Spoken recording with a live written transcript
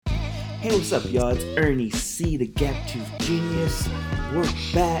Hey, what's up, y'all? It's Ernie C, the Gap Tooth Genius. We're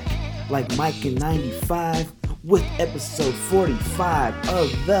back like Mike in 95 with episode 45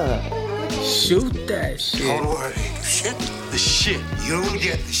 of the Shoot that shit. Don't worry. Shit? The shit. You don't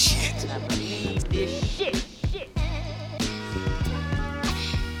get the shit. This shit.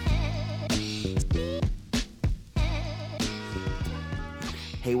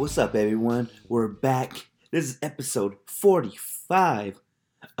 Hey, what's up, everyone? We're back. This is episode 45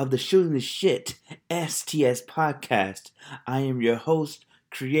 of the Shooting the Shit STS podcast. I am your host,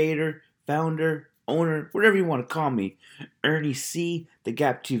 creator, founder, owner, whatever you want to call me, Ernie C, the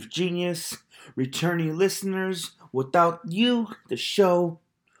Gap Tooth Genius. Returning listeners, without you, the show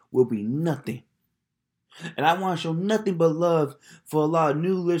will be nothing. And I want to show nothing but love for a lot of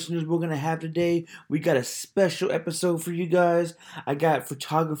new listeners we're going to have today. We got a special episode for you guys. I got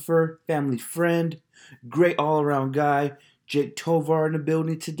photographer, family friend, great all-around guy, Jake Tovar in the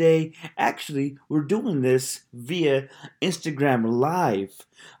building today. Actually, we're doing this via Instagram Live.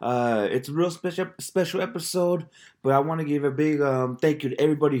 It's a real special episode, but I want to give a big thank you to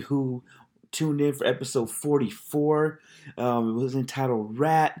everybody who tuned in for episode 44. It was entitled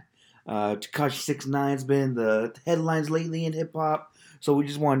Rat. Tekashi 6ix9ine's been the headlines lately in hip hop, so we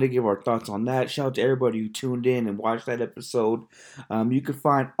just wanted to give our thoughts on that. Shout out to everybody who tuned in and watched that episode. You can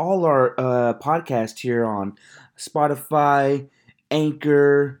find all our podcasts here on Spotify,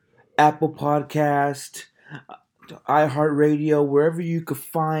 Anchor, Apple Podcast, iHeartRadio, wherever you could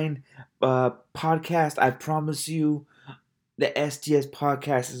find podcast. I promise you, the STS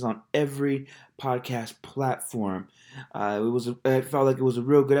podcast is on every podcast platform. I felt like it was a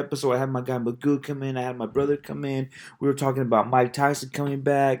real good episode. I had my guy Magoo come in. I had my brother come in. We were talking about Mike Tyson coming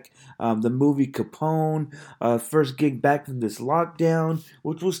back, the movie Capone, first gig back from this lockdown,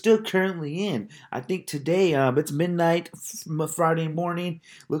 which we're still currently in. I think today, it's midnight, Friday morning.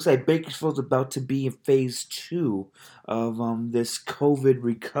 Looks like Bakersfield's about to be in phase 2 of this COVID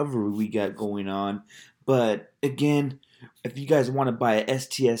recovery we got going on. But again, if you guys want to buy a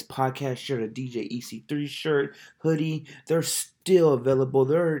STS podcast shirt, a DJ EC3 shirt, hoodie, they're still available.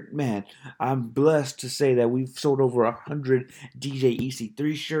 I'm blessed to say that we've sold over 100 DJ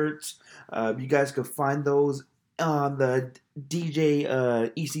EC3 shirts. You guys can find those on the DJ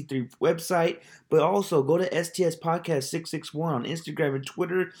EC3 website, but also go to STS Podcast 661 on Instagram and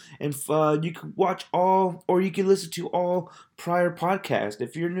Twitter, and you can watch all, or you can listen to all prior podcasts.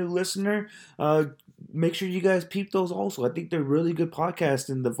 If you're a new listener, make sure you guys peep those also. I think they're really good podcasts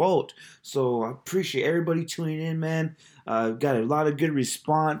in the vault. So I appreciate everybody tuning in, man. Got a lot of good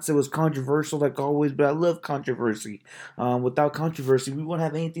response. It was controversial like always, but I love controversy. Without controversy, we wouldn't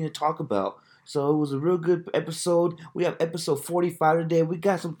have anything to talk about. So it was a real good episode. We have episode 45 today. We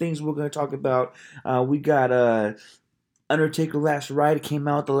got some things we're going to talk about. We got Undertaker Last Ride came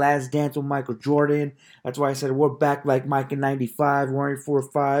out, The Last Dance with Michael Jordan. That's why I said we're back like Mike in 95, wearing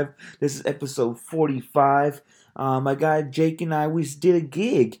 4-5. This is episode 45. My guy Jake and I, we did a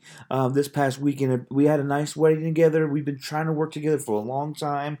gig this past weekend. We had a nice wedding together. We've been trying to work together for a long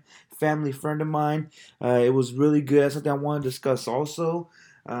time. Family friend of mine. It was really good. That's something I want to discuss also.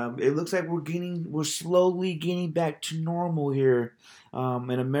 It looks like we're slowly getting back to normal here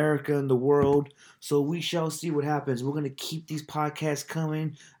in America and the world. So we shall see what happens. We're going to keep these podcasts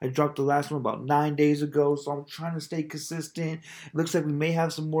coming. I dropped the last one about 9 days ago, so I'm trying to stay consistent. It looks like we may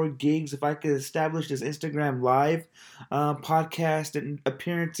have some more gigs. If I could establish this Instagram Live podcast and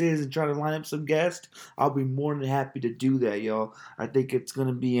appearances and try to line up some guests, I'll be more than happy to do that, y'all. I think it's going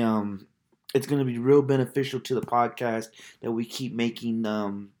to be real beneficial to the podcast that we keep making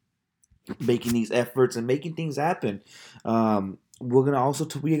these efforts and making things happen. We're gonna also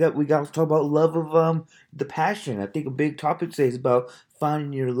we got to talk about love of the passion. I think a big topic today is about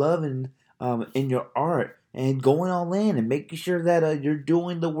finding your love in your art and going all in and making sure that you're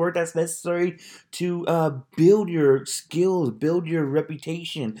doing the work that's necessary to build your skills, build your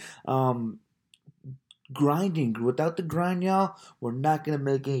reputation. Grinding. Without the grind, y'all, we're not going to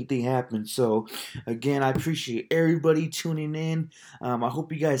make anything happen. So, again, I appreciate everybody tuning in. I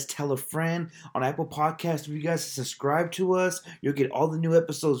hope you guys tell a friend on Apple Podcasts. If you guys subscribe to us, you'll get all the new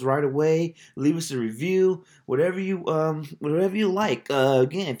episodes right away. Leave us a review, whatever you like.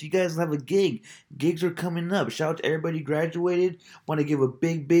 Again, if you guys have a gigs are coming up. Shout out to everybody who graduated. Want to give a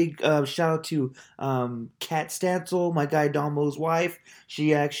big shout out to Kat Stancil, my guy Damo's wife.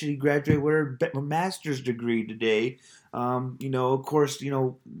 She actually graduated with her master's degree today. Of course,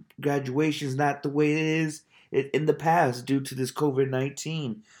 graduation is not the way it is in the past due to this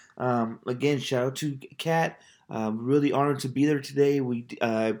COVID-19. Again, shout out to Kat. Really honored to be there today. We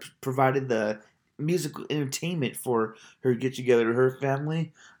provided the musical entertainment for her get together to her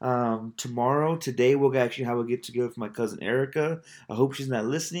family. Today we'll actually have a get together with my cousin Erica. I hope she's not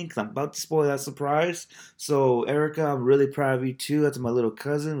listening because I'm about to spoil that surprise. So Erica, I'm really proud of you too. That's my little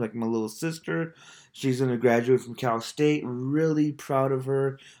cousin, like my little sister. She's gonna graduate from Cal State. Really proud of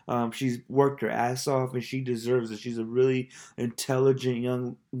her. She's worked her ass off, and she deserves it. She's a really intelligent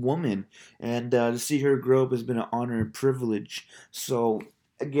young woman, and to see her grow up has been an honor and privilege. So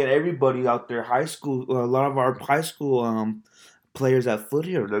again, everybody out there, high school, a lot of our high school players at Foot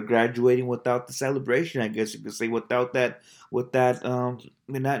Hill, they're graduating without the celebration. I guess you could say they're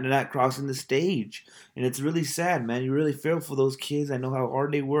not crossing the stage, and it's really sad, man. You really feel for those kids. I know how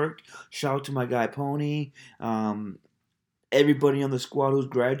hard they worked. Shout out to my guy Pony, everybody on the squad who's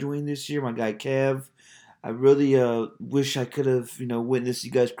graduating this year. My guy Kev. I really wish I could have witnessed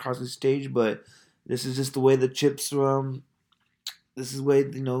you guys crossing the stage, but this is just the way the chips this is the way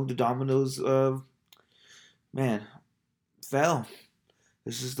the dominoes fell.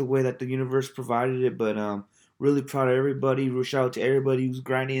 This is the way that the universe provided it. But really proud of everybody. Shout out to everybody who's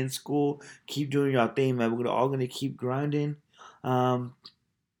grinding in school. Keep doing your thing, man. We're all gonna keep grinding. And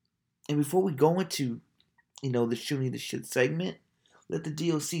before we go into the shooting the shit segment, let the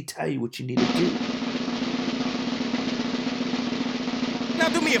DOC tell you what you need to do. Now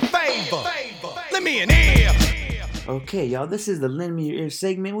do me a favor. Let me an ear. Okay, y'all, this is the Lend Me Your Ear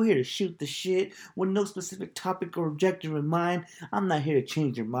segment. We're here to shoot the shit with no specific topic or objective in mind. I'm not here to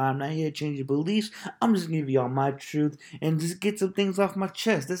change your mind. I'm not here to change your beliefs. I'm just giving y'all my truth and just get some things off my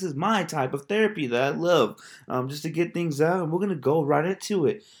chest. This is my type of therapy that I love, just to get things out, and we're going to go right into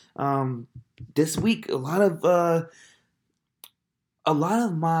it. This week, a lot of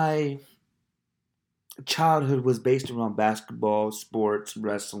my childhood was based around basketball, sports,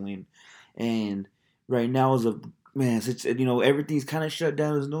 wrestling, and right now it's everything's kind of shut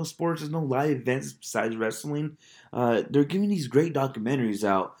down. There's no sports, there's no live events besides wrestling. They're giving these great documentaries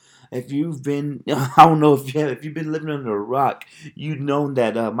out. If you've been, I don't know if you've been living under a rock, you've known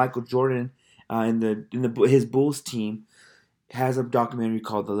that Michael Jordan his Bulls team has a documentary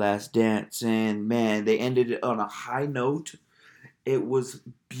called The Last Dance, and man, they ended it on a high note. It was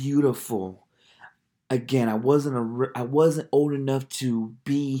beautiful. Again, I wasn't old enough to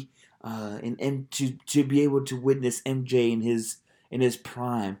be to be able to witness MJ in his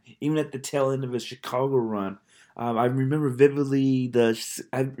prime, even at the tail end of his Chicago run. I remember vividly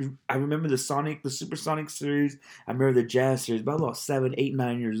I remember the Supersonic series. I remember the Jazz series. About 7, 8,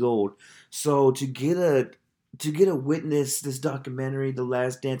 9 years old. So to get a witness this documentary, The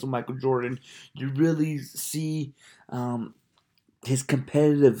Last Dance with Michael Jordan, you really see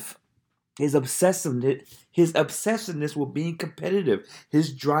his obsessiveness with being competitive,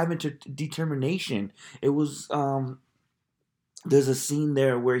 his drive into determination. It was there's a scene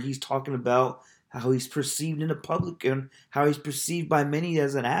there where he's talking about how he's perceived in the public and how he's perceived by many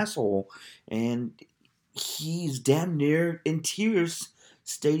as an asshole, and he's damn near in tears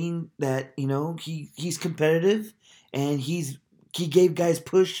stating that he's competitive, and he gave guys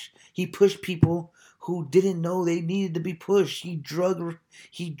he pushed people who didn't know they needed to be pushed. He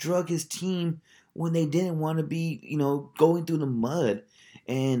drug his team when they didn't want to be, going through the mud.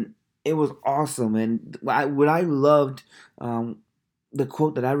 And it was awesome. And what I loved, the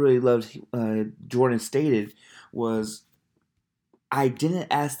quote that I really loved, Jordan stated was, "I didn't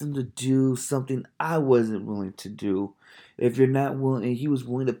ask them to do something I wasn't willing to do. If you're not willing," and he was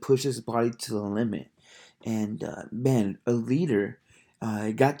willing to push his body to the limit. And man, a leader.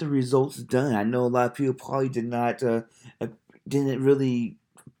 Got the results done. I know a lot of people probably didn't really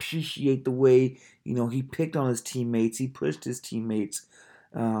appreciate the way he picked on his teammates. He pushed his teammates,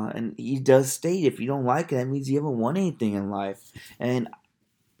 and he does state, if you don't like it, that means you haven't won anything in life. And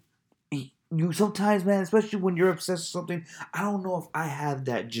you sometimes, man, especially when you're obsessed with something, I don't know if I have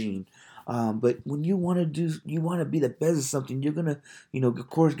that gene. But when you want to be the best at something, you're gonna, of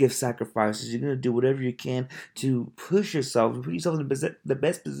course, give sacrifices. You're gonna do whatever you can to push yourself and put yourself in the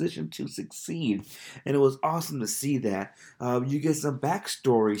best position to succeed. And it was awesome to see that. You get some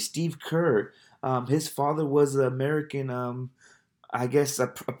backstory. Steve Kerr, his father was an American. I guess I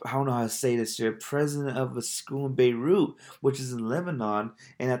don't know how to say this here. President of a school in Beirut, which is in Lebanon,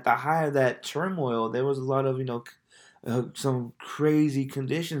 and at the height of that turmoil, there was a lot of some crazy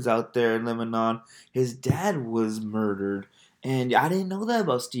conditions out there in Lebanon. His dad was murdered, and I didn't know that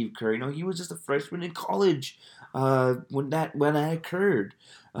about Steve Kerr. He was just a freshman in college when that occurred.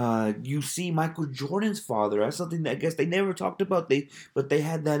 You see Michael Jordan's father. That's something that I guess they never talked about. But they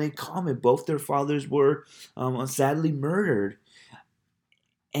had that in common. Both their fathers were sadly murdered.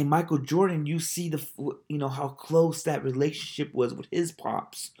 And Michael Jordan, you see how close that relationship was with his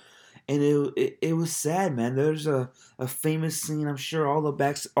pops. and it was sad, man. There's a famous scene. I'm sure all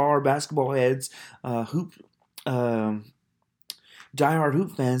our basketball heads, hoop. Um, diehard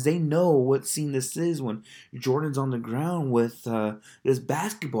hoop fans, they know what scene this is when Jordan's on the ground with this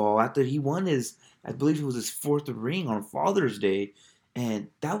basketball after he won his, I believe it was his fourth ring on Father's Day, and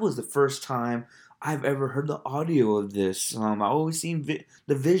that was the first time I've ever heard the audio of this. I always seen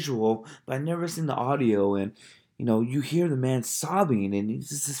the visual, but I never seen the audio, and you hear the man sobbing, and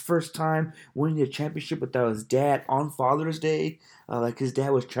this is his first time winning a championship without his dad on Father's Day. Like his dad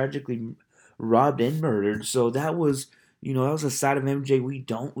was tragically robbed and murdered, so that was that was a side of MJ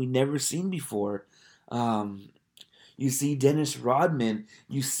we never seen before. Um, you see Dennis Rodman.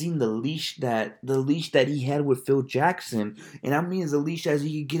 You seen the leash that he had with Phil Jackson, and I mean, as a leash as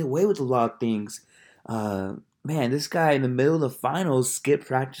he could get away with a lot of things. Man, this guy in the middle of the finals skipped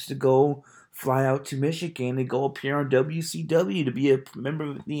practice to go fly out to Michigan to go appear on WCW to be a member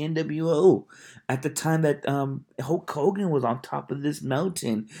of the NWO. At the time that Hulk Hogan was on top of this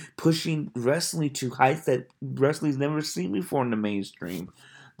mountain, pushing wrestling to heights that wrestling's never seen before in the mainstream.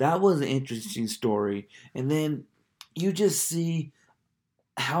 That was an interesting story. And then you just see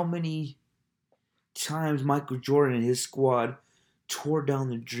how many times Michael Jordan and his squad tore down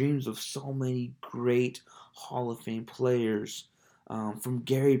the dreams of so many great Hall of Fame players, from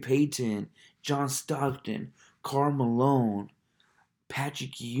Gary Payton, John Stockton, Karl Malone,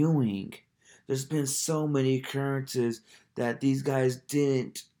 Patrick Ewing. There's been so many occurrences that these guys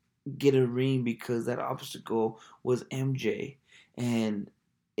didn't get a ring because that obstacle was MJ, and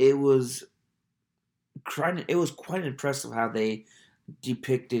it was quite impressive how they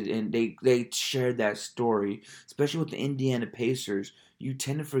depicted and they shared that story, especially with the Indiana Pacers. You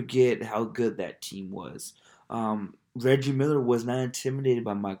tend to forget how good that team was. Reggie Miller was not intimidated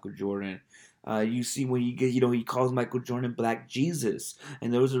by Michael Jordan. You see when you get, he calls Michael Jordan Black Jesus,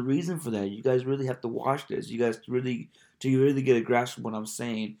 and there was a reason for that. You guys really have to watch this. You guys really get a grasp of what I'm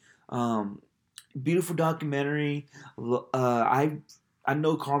saying. Beautiful documentary. I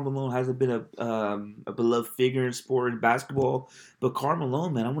know Karl Malone hasn't been a beloved figure in sport and basketball, but Karl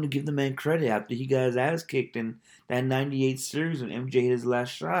Malone, man, I want to give the man credit after he got his ass kicked in that '98 series when MJ hit his last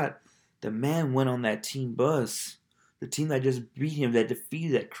shot. The man went on that team bus. The team that just beat him, that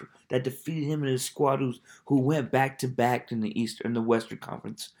defeated him and his squad, who went back to back in the Western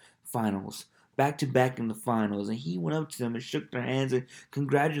Conference Finals, back to back in the finals, and he went up to them and shook their hands and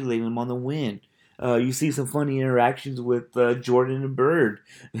congratulated them on the win. You see some funny interactions with Jordan and Bird.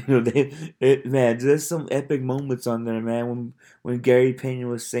 Man, there's some epic moments on there, man. When Gary Payton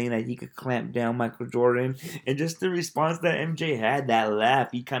was saying that he could clamp down Michael Jordan, and just the response that MJ had, that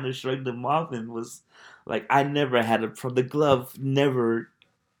laugh, he kind of shrugged him off and was like, "I never had the glove never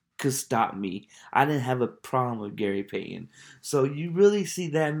could stop me. I didn't have a problem with Gary Payton." So you really see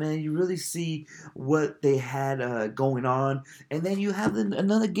that, man. You really see what they had going on, and then you have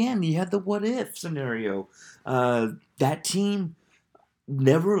you have the what if scenario. That team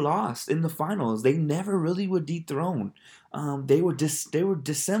never lost in the finals. They never really were dethroned. They were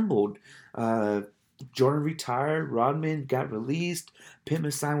dissembled. Jordan retired. Rodman got released.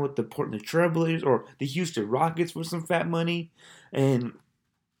 Pittman signed with the Portland Trailblazers or the Houston Rockets for some fat money, and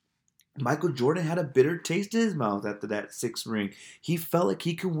Michael Jordan had a bitter taste in his mouth after that sixth ring. He felt like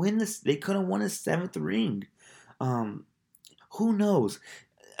he could win this. They could have won his seventh ring. Who knows?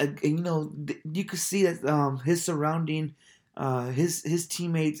 You could see that his surrounding, his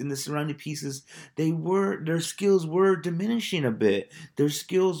teammates and the surrounding pieces, their skills were diminishing a bit. Their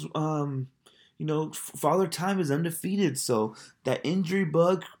skills, Father Time is undefeated. So that injury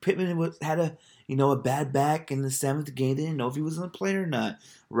bug, Pittman had a bad back in the seventh game. They didn't know if he was going to play or not.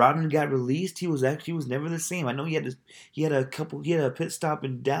 Rodman got released. He was never the same. I know he had a pit stop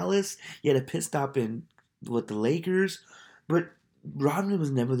in Dallas. He had a pit stop with the Lakers, but Rodman was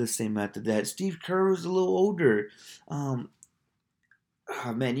never the same after that. Steve Kerr was a little older. Man,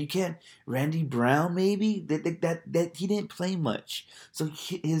 you can't. Randy Brown, maybe that he didn't play much, so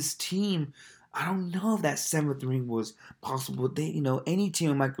his team. I don't know if that seventh ring was possible. Any team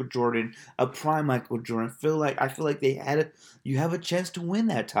with Michael Jordan, a prime Michael Jordan, I feel like they had it. You have a chance to win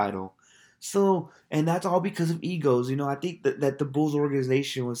that title. So, and that's all because of egos. I think that the Bulls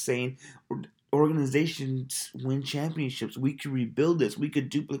organization was saying, organizations win championships. We could rebuild this. We could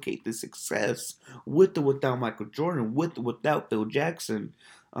duplicate the success with or without Michael Jordan, with or without Phil Jackson.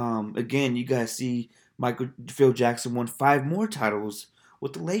 Again, you guys see Phil Jackson won 5 more titles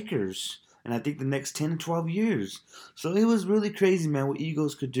with the Lakers. and I think the next 10 to 12 years. So it was really crazy, man, what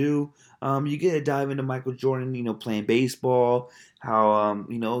egos could do. You get to dive into Michael Jordan, playing baseball, how,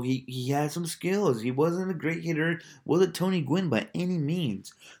 he had some skills. He wasn't a great hitter, wasn't Tony Gwynn by any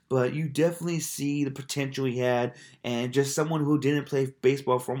means, but you definitely see the potential he had, and just someone who didn't play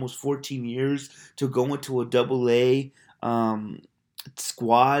baseball for almost 14 years to go into a double-A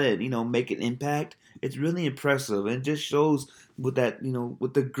squad and, make an impact. It's really impressive, and it just shows what that,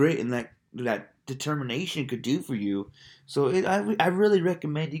 what the grit and that determination could do for you. So I really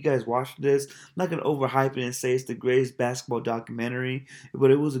recommend you guys watch this. I'm not gonna overhype it and say it's the greatest basketball documentary,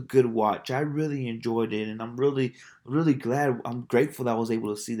 but it was a good watch. I really enjoyed it, and I'm really glad. I'm grateful that I was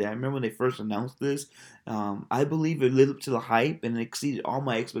able to see that. I remember when they first announced this. I believe it lived up to the hype and it exceeded all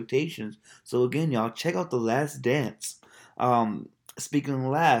my expectations. So again, y'all, check out The Last Dance. Speaking of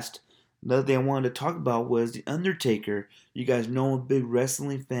last, another thing I wanted to talk about was The Undertaker. You guys know I'm a big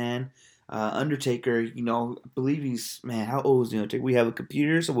wrestling fan. Undertaker, I believe man, how old is The Undertaker? We have a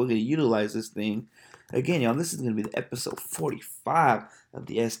computer, so we're going to utilize this thing. Again, y'all, this is going to be the episode 45 of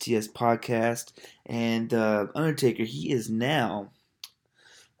the STS podcast. And Undertaker, he is now,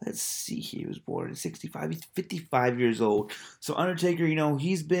 let's see, he was born in 65. He's 55 years old. So Undertaker,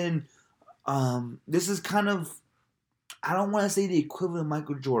 he's been, this is kind of, I don't want to say the equivalent of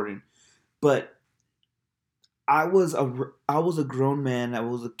Michael Jordan, but I was a grown man. I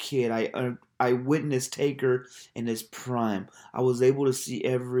was a kid. I witnessed Taker in his prime. I was able to see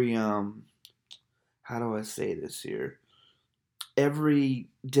every how do I say this here? Every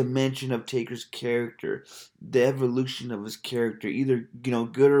dimension of Taker's character, the evolution of his character, either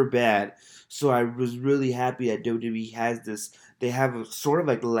good or bad. So I was really happy that WWE has this. They have a sort of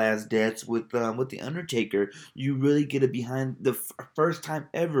like The Last Dance with the Undertaker. You really get a behind the first time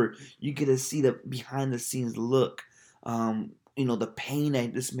ever. You get to see the behind the scenes look. The pain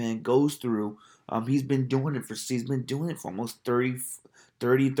that this man goes through. He's been doing it for almost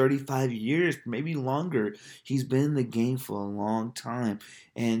 35 years, maybe longer. He's been in the game for a long time,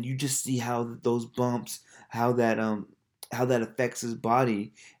 and you just see how those bumps, how that affects his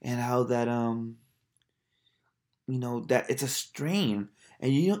body, and how that that it's a strain.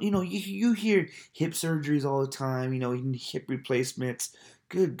 And you hear hip surgeries all the time, hip replacements.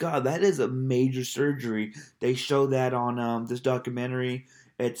 Good God, that is a major surgery. They show that on this documentary.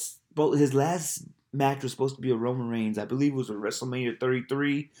 It's both his last match was supposed to be a Roman Reigns. I believe it was a WrestleMania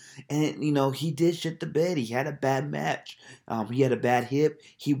 33. And, he did shit the bed. He had a bad match. He had a bad hip.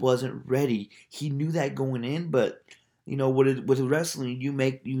 He wasn't ready. He knew that going in, but with wrestling,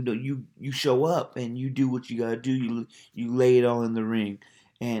 you show up and you do what you gotta do. You lay it all in the ring,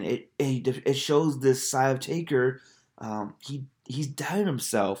 and it shows this side of Taker. He's doubting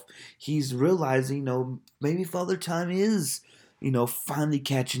himself. He's realizing, maybe Father Time is, finally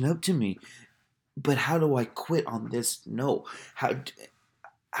catching up to me. But how do I quit on this? No, I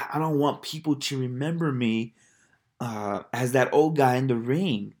don't want people to remember me as that old guy in the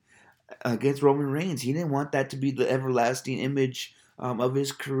ring against Roman Reigns. He didn't want that to be the everlasting image of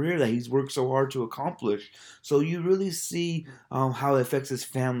his career that he's worked so hard to accomplish. So you really see how it affects his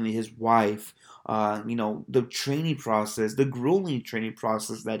family, his wife, the training process, the grueling training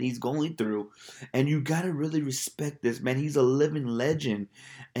process that he's going through. And you got to really respect this, man. He's a living legend.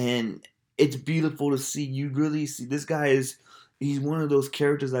 And it's beautiful to see. You really see this guy he's one of those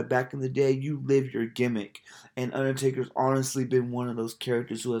characters that back in the day, you live your gimmick. And Undertaker's honestly been one of those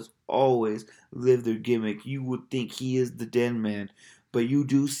characters who has always lived their gimmick. You would think he is the Den Man. But you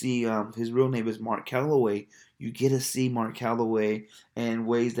do see his real name is Mark Calloway. You get to see Mark Calloway in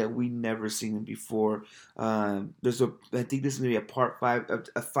ways that we never seen him before. I think this is going to be a part 5,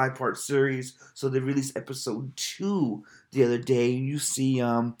 a 5-part series. So they released episode 2 the other day. You see,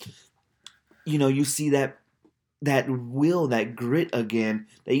 you see that will, that grit again.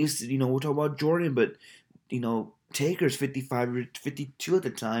 They used to, we're talking about Jordan, but, Taker's 52 at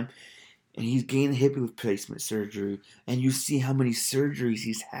the time, and he's getting hip replacement surgery. And you see how many surgeries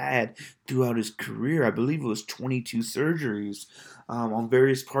he's had throughout his career. I believe it was 22 surgeries on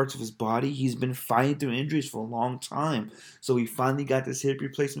various parts of his body. He's been fighting through injuries for a long time. So he finally got this hip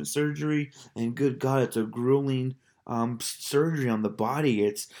replacement surgery, and good God, it's a grueling surgery on the body.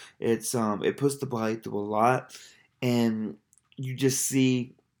 It puts the body through a lot, and you just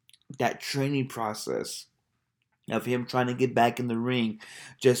see that training process of him trying to get back in the ring,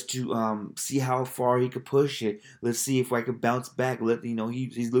 just to see how far he could push it. Let's see if I could bounce back.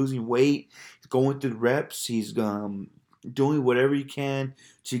 He's losing weight, he's going through the reps, he's doing whatever he can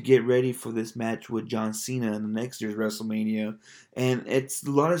to get ready for this match with John Cena in the next year's WrestleMania. And it's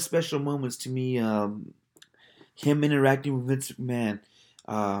a lot of special moments to me. Him interacting with Vince McMahon,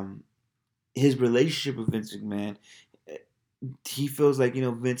 his relationship with Vince McMahon. He feels like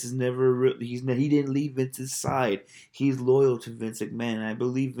Vince is never he didn't leave Vince's side. He's loyal to Vince McMahon, and I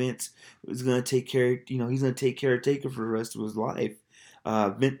believe Vince is gonna take care. He's gonna take care of Taker for the rest of his life.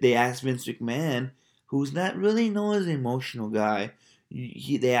 They asked Vince McMahon, who's not really known as an emotional guy.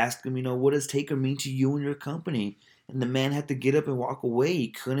 They asked him, what does Taker mean to you and your company? And the man had to get up and walk away. He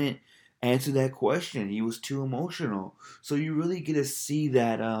couldn't answer that question. He was too emotional. So you really get to see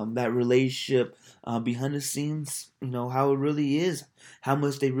that relationship behind the scenes. How it really is, how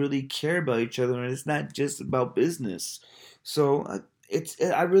much they really care about each other, and it's not just about business. So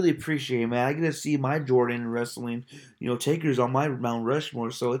I really appreciate it, man. I get to see my Jordan in wrestling. Taker's on my Mount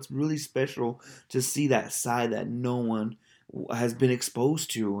Rushmore, so it's really special to see that side that no one has been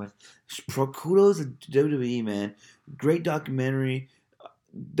exposed to. And kudos to WWE, man. Great documentary.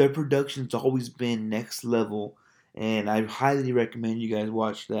 Their production's always been next level, and I highly recommend you guys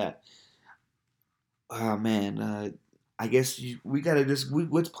watch that. Oh man, I guess we gotta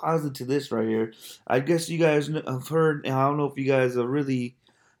let's pause into this right here. I guess you guys have heard. I don't know if you guys are really.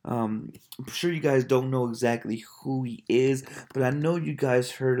 I'm sure you guys don't know exactly who he is, but I know you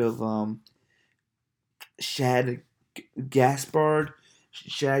guys heard of Shad Gaspard.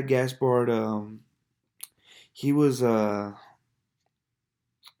 Shad Gaspard. He was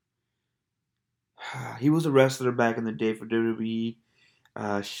he was a wrestler back in the day for WWE.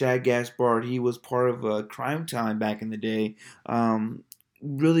 Shad Gaspard, he was part of Crime Time back in the day.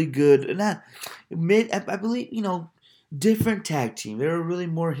 Really good. Not I believe different tag team. They were really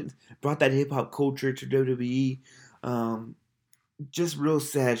more brought that hip hop culture to WWE. Just real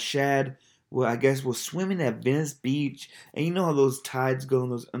sad. Shad, well, I guess was swimming at Venice Beach, and you know how those tides go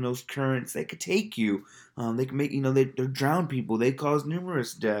in those currents. They could take you. They can make they drown people. They cause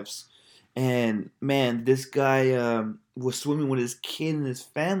numerous deaths. And man, this guy was swimming with his kid and his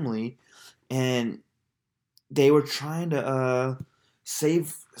family, and they were trying to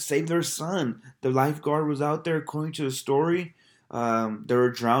save their son. The lifeguard was out there, according to the story. They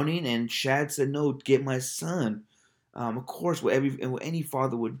were drowning, and Shad said, "No, get my son." Of course, what any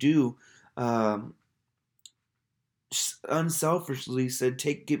father would do, unselfishly said,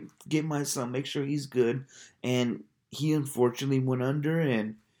 get my son, make sure he's good." And he unfortunately went under,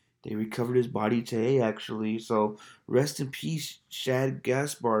 and they recovered his body today, actually. So rest in peace, Shad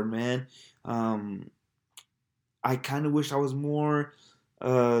Gaspard, man. I kind of wish I was more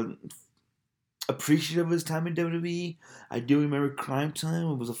appreciative of his time in WWE. I do remember Crime Time.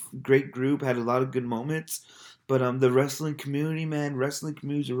 It was a great group, had a lot of good moments. But the wrestling community, man, wrestling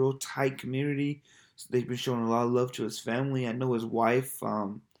community is a real tight community. So they've been showing a lot of love to his family. I know his wife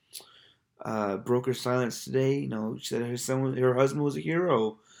broke her silence today. She said her husband was a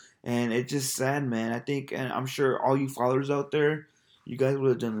hero. And it's just sad, man. I think, and I'm sure all you fathers out there, you guys would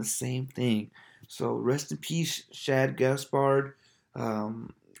have done the same thing. So rest in peace, Shad Gaspard.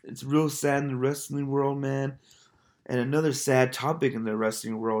 It's real sad in the wrestling world, man. And another sad topic in the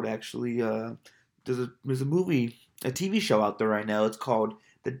wrestling world, actually, there's a movie, a TV show out there right now. It's called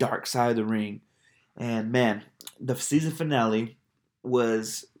The Dark Side of the Ring. And man, the season finale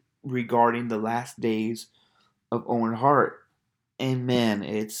was regarding the last days of Owen Hart. And man,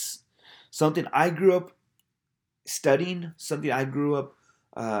 it's something I grew up studying, something I grew up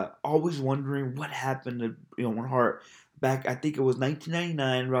always wondering what happened to Owen Hart back. I think it was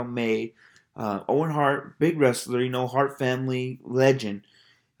 1999 around May. Owen Hart, big wrestler, Hart family legend.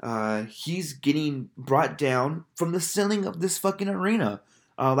 He's getting brought down from the ceiling of this fucking arena,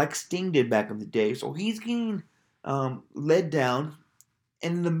 like Sting did back in the day. So he's getting led down,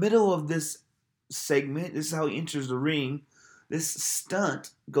 and in the middle of this segment, this is how he enters the ring. This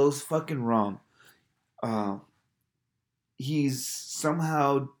stunt goes fucking wrong. He's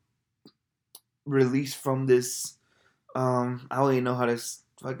somehow released from this. I don't even know how to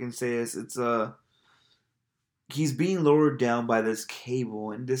fucking say this. It's he's being lowered down by this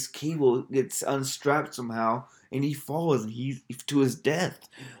cable, and this cable gets unstrapped somehow, and he falls, and he's to his death.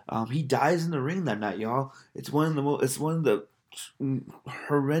 He dies in the ring that night, y'all. It's one of the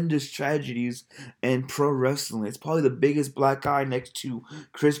horrendous tragedies in pro wrestling. It's probably the biggest black eye next to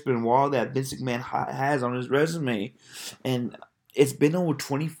Chris Benoit that Vince McMahon has on his resume, and it's been over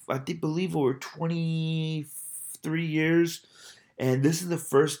 20, I believe over 23 years, and this is the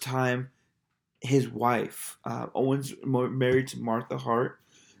first time his wife, Owen's married to Martha Hart.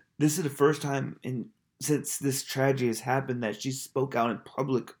 This is the first time since this tragedy has happened that she spoke out in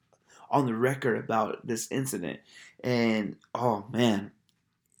public on the record about this incident. And oh man,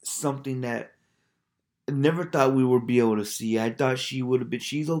 something that never thought we would be able to see. I thought she would have been.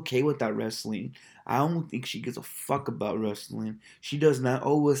 She's okay with that wrestling. I don't think she gives a fuck about wrestling. She does not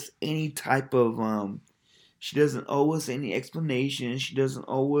owe us any type of She doesn't owe us any explanation. She doesn't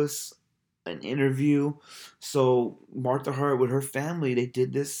owe us an interview. So Martha Hart with her family, they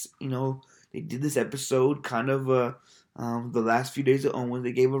did this. They did this episode kind of the last few days of Owen.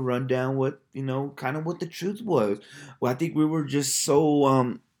 They gave a rundown what kind of what the truth was. Well, I think we were just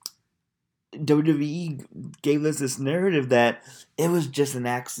so WWE gave us this narrative that it was just an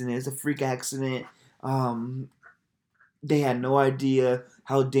accident. It's a freak accident. They had no idea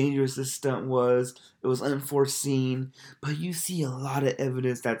how dangerous this stunt was. It was unforeseen. But you see a lot of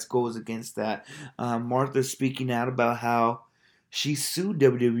evidence that goes against that. Martha speaking out about how she sued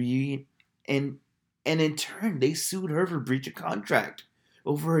WWE, and in turn they sued her for breach of contract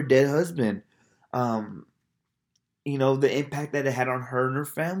over her dead husband. The impact that it had on her and her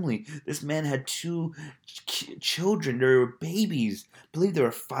family. This man had two children. They were babies. I believe they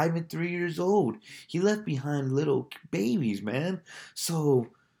were 5 and 3 years old. He left behind little babies, man.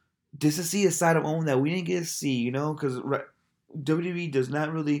 So, just to see a side of Owen that we didn't get to see, because WWE does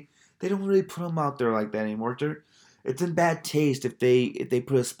not really, they don't really put him out there like that anymore. It's in bad taste if they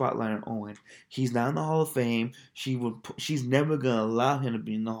put a spotlight on Owen. He's not in the Hall of Fame. She's never gonna allow him to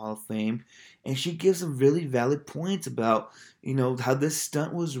be in the Hall of Fame, and she gives some really valid points about how this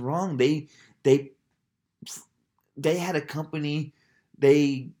stunt was wrong. They had a company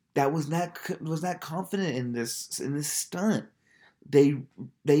that was not confident in this stunt. They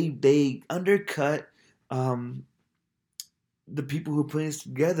undercut the people who put this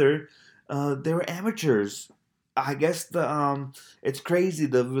together. They were amateurs. I guess it's crazy.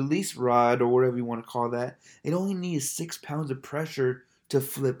 The release rod, or whatever you want to call that, it only needs 6 pounds of pressure to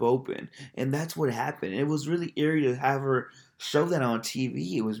flip open, and that's what happened. It was really eerie to have her show that on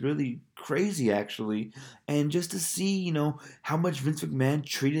TV. It was really crazy, actually, and just to see, how much Vince McMahon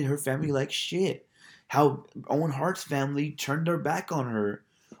treated her family like shit, how Owen Hart's family turned their back on her.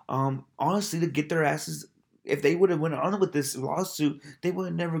 Honestly, to get their asses, if they would have went on with this lawsuit, they would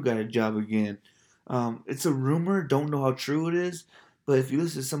have never got a job again. It's a rumor. Don't know how true it is. But if you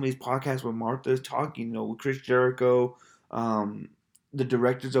listen to some of these podcasts where Martha is talking, with Chris Jericho, the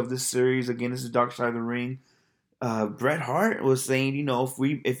directors of this series, again, this is Dark Side of the Ring. Bret Hart was saying,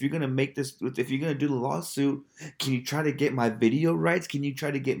 if you're gonna make this, if you're gonna do the lawsuit, can you try to get my video rights? Can you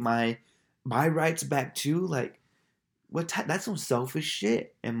try to get my rights back too? Like, that's some selfish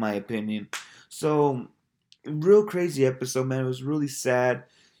shit, in my opinion. So, real crazy episode, man. It was really sad.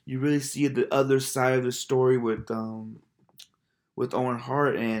 You really see the other side of the story with Owen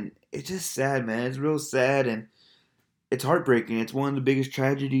Hart, and it's just sad, man. It's real sad, and it's heartbreaking. It's one of the biggest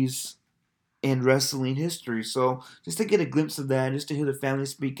tragedies in wrestling history. So just to get a glimpse of that, just to hear the family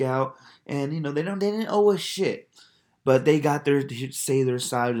speak out, and they didn't owe us shit, but they got there to say their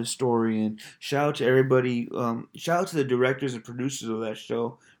side of the story. And shout out to everybody. Shout out to the directors and producers of that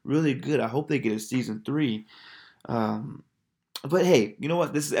show. Really good. I hope they get a season 3. But hey, you know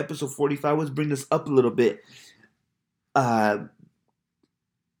what? This is episode 45. Let's bring this up a little bit.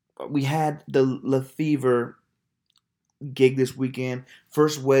 We had the Lefevre gig this weekend.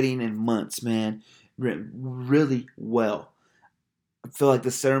 First wedding in months, man. Really well. I feel like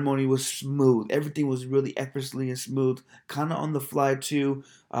the ceremony was smooth. Everything was really effortlessly and smooth. Kind of on the fly, too.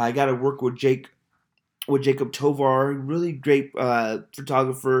 I got to work with Jacob Tovar, really great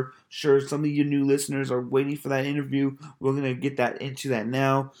photographer. Sure, some of you new listeners are waiting for that interview. We're going to get into that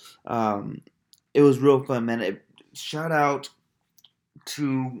now. It was real fun, man. Shout out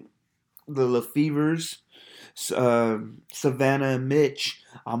to the Lefevres, Savannah and Mitch.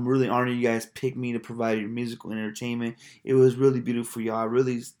 I'm really honored you guys picked me to provide your musical entertainment. It was really beautiful, y'all. I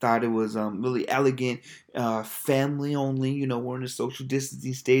really thought it was really elegant, family only. We're in a social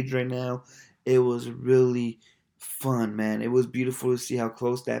distancing stage right now. It was really fun, man. It was beautiful to see how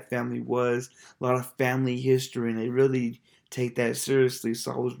close that family was. A lot of family history, and they really take that seriously.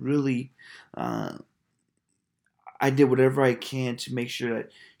 So I was really, I did whatever I can to make sure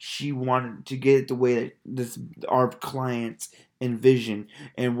that she wanted to get it the way that our clients envision.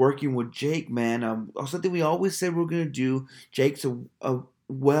 And working with Jake, man, something we always said we're going to do. Jake's a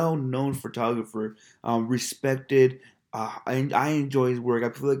well-known photographer, respected. I enjoy his work. I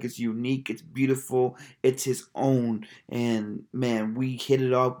feel like it's unique. It's beautiful. It's his own. And man, we hit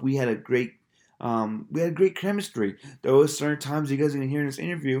it off. We had great chemistry. There was certain times you guys are gonna hear in this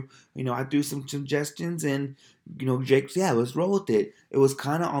interview. I threw some suggestions, and Jake, yeah, let's roll with it. It was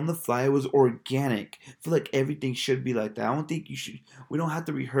kind of on the fly. It was organic. I feel like everything should be like that. I don't think we don't have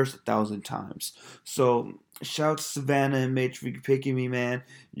to rehearse 1,000 times. So shout out to Savannah and Mitch for picking me, man.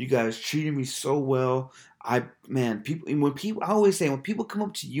 You guys treated me so well. I always say when people come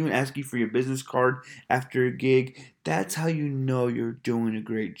up to you and ask you for your business card after a gig, that's how you know you're doing a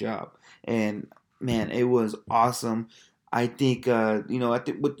great job. And man, it was awesome. I think we're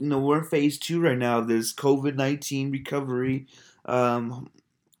in phase 2 right now of this COVID-19 recovery.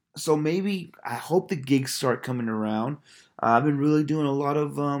 So maybe I hope the gigs start coming around. I've been really doing a lot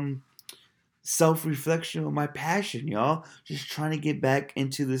of self reflection of my passion, y'all. Just trying to get back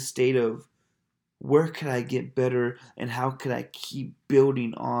into the state of where could I get better and how could I keep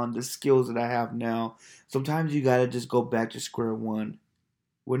building on the skills that I have now. Sometimes you gotta just go back to square one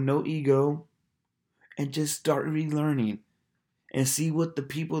with no ego and just start relearning and see what the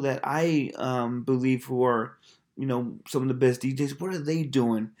people that I believe who are, some of the best DJs, what are they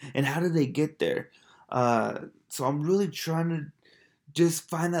doing and how did they get there? So I'm really trying to just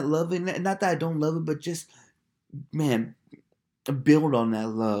find that love in it. Not that I don't love it, but just, man, build on that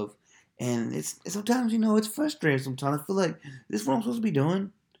love. And it's sometimes, it's frustrating sometimes. I feel like this is what I'm supposed to be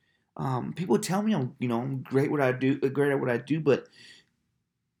doing. People tell me I'm great at what I do, but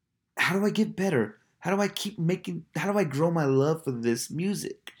how do I get better? How do I grow my love for this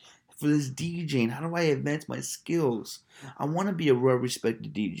music, for this DJing? How do I advance my skills? I want to be a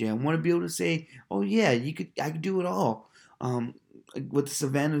well-respected DJ. I want to be able to say, oh yeah, I could do it all. With the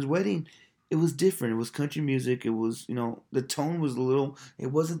Savannah's wedding, it was different. It was country music. It was, the tone was it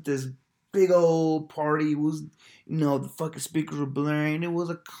wasn't this big old party. It was, the fucking speakers were blaring. It was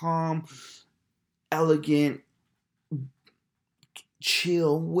a calm, elegant,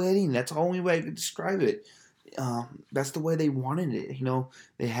 chill wedding. That's the only way I could describe it. That's the way they wanted it.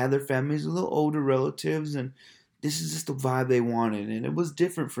 They had their families, a little older relatives, and this is just the vibe they wanted. And it was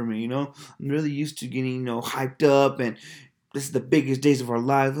different for me. I'm really used to getting, hyped up, and this is the biggest days of our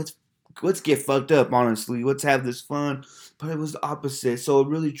lives. Let's get fucked up, honestly. Let's have this fun. But it was the opposite. So it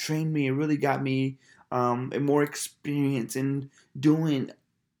really trained me. It really got me a more experience in doing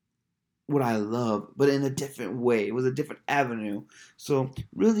what I love, but in a different way. It was a different avenue. So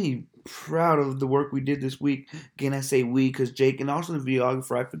really proud of the work we did this week. Again, I say we because Jake and also the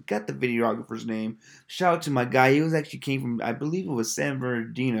videographer. I forgot the videographer's name. Shout out to my guy. He came from, I believe it was San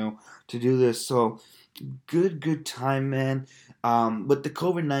Bernardino to do this. So good time, man. But the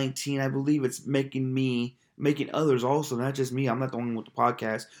COVID-19, I believe it's making others also, not just me. I'm not the only one with the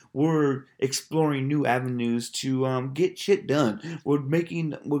podcast. We're exploring new avenues to get shit done. We're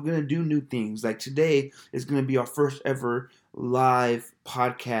gonna do new things. Like today is gonna be our first ever live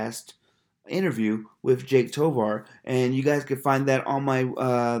podcast interview with Jake Tovar, and you guys can find that on my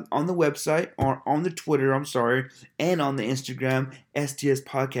on the website or on the Twitter. I'm sorry, and on the Instagram STS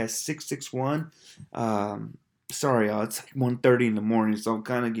Podcast 661. Sorry, y'all. It's like 1:30 in the morning, so I'm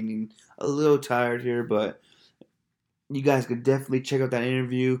kind of getting a little tired here, but you guys could definitely check out that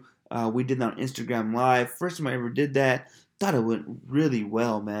interview. We did that on Instagram Live. First time I ever did that. Thought it went really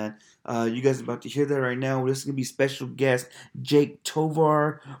well, man. You guys are about to hear that right now. This is going to be special guest Jake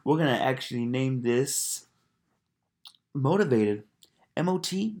Tovar. We're going to actually name this Motivated.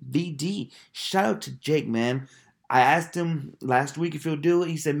 MOTVD. Shout out to Jake, man. I asked him last week if he'll do it.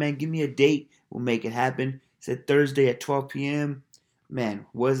 He said, man, give me a date. We'll make it happen. He said Thursday at 12 p.m. Man,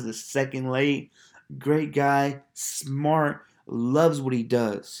 was the second late. Great guy, smart, loves what he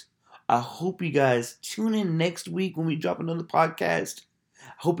does. I hope you guys tune in next week when we drop another podcast.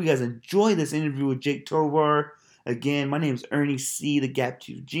 I hope you guys enjoy this interview with Jake Tovar. Again, my name is Ernie C., the Gap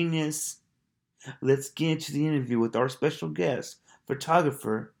Tooth Genius. Let's get into the interview with our special guest,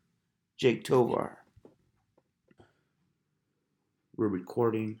 photographer, Jake Tovar. We're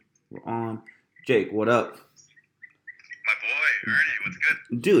recording. We're on. Jake, what up? My boy, Ernie, what's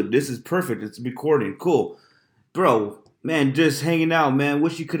good? Dude, this is perfect. It's recording. Cool. Bro, man, just hanging out, man.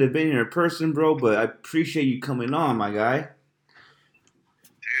 Wish you could have been here in person, bro, but I appreciate you coming on, my guy. Dude,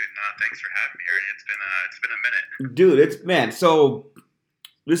 thanks for having me, Ernie. It's been a minute. Dude, so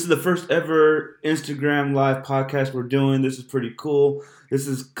this is the first ever Instagram Live podcast we're doing. This is pretty cool. This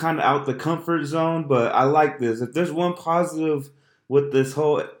is kind of out the comfort zone, but I like this. If there's one positive with this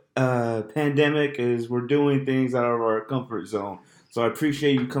whole pandemic is we're doing things out of our comfort zone. So I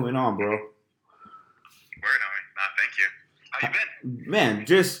appreciate you coming on, bro. Word, homie. Thank you. How you been? Man,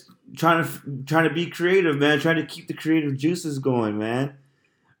 just trying to be creative, man. Trying to keep the creative juices going, man.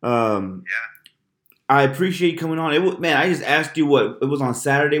 Yeah. I appreciate you coming on. I just asked you it was on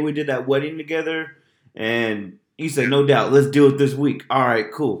Saturday we did that wedding together, and you said, no doubt, let's do it this week. All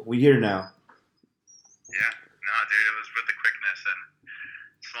right, cool. We here now. Yeah. No, dude, it was with the quickness, and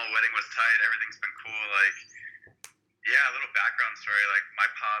small wedding was tight. Everything's been cool. Like, yeah, a little background story. Like, my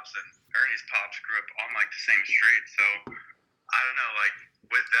pops and Ernie, Chinese pops grew up on like the same street, so I don't know, like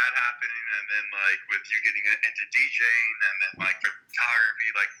with that happening, and then like with you getting into DJing, and then like photography,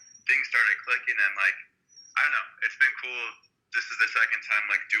 like things started clicking, and like I don't know, it's been cool. This is the second time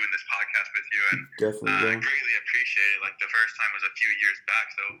like doing this podcast with you, and Definitely, I bro. greatly appreciate it. Like the first time was a few years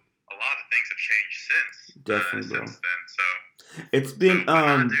back, so a lot of things have changed Definitely, bro. since then. So It's been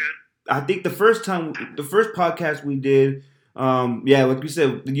dude. I think the first podcast we did, yeah, like you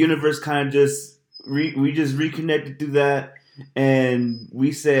said, the universe kind of just we just reconnected through that, and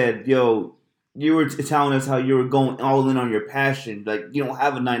we said, yo, you were telling us how you were going all in on your passion, like you don't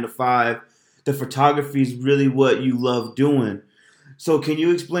have a 9 to 5. The photography is really what you love doing. So can you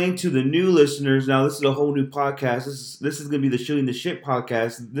explain to the new listeners, now this is a whole new podcast, this is going to be the Shooting the Shit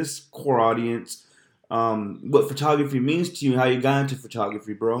podcast, this core audience, what photography means to you and how you got into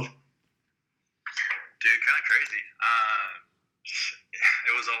photography, bro? Dude, kind of crazy.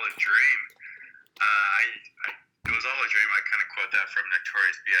 It was all a dream. It was all a dream. I kind of quote that from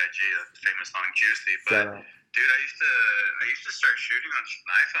Notorious B.I.G., the famous song "Juicy." But dude, I used to start shooting on just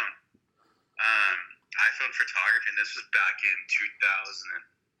an iPhone. iPhone photography, and this was back in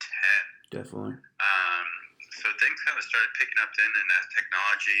 2010. Definitely. So things kind of started picking up then, and as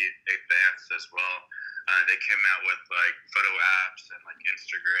technology advanced as well, they came out with like photo apps and like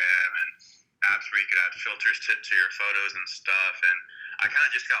Instagram and apps where you could add filters to your photos and stuff. And I kind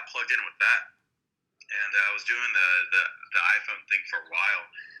of just got plugged in with that, and I was doing the iPhone thing for a while,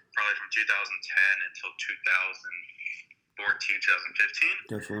 probably from 2010 until 2014,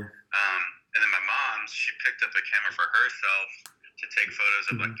 2015. Definitely. And then my mom, she picked up a camera for herself to take photos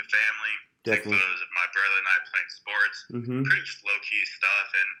of like the family, take photos of my brother and I playing sports, pretty just low key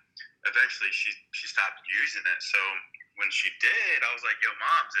stuff. And eventually she stopped using it. So when she did, I was like, "Yo,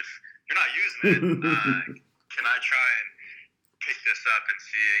 moms, if you're not using it, can I try and pick this up and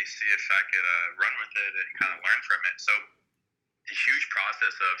see if I could run with it and kind of learn from it?" So the huge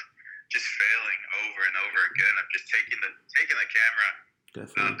process of just failing over and over again, of just taking the camera.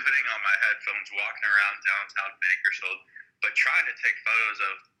 Definitely. Putting on my headphones, walking around downtown Bakersfield, but trying to take photos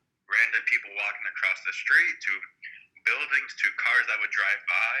of random people walking across the street, to buildings, to cars I would drive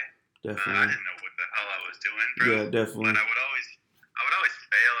by. Definitely. I didn't know what the hell I was doing, bro. Yeah, definitely. But I would always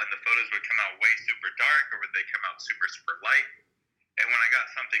fail, and the photos would come out way super dark, or would they come out super, super light. And when I got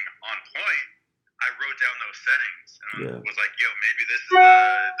something on point, I wrote down those settings and was like, "Yo, maybe this is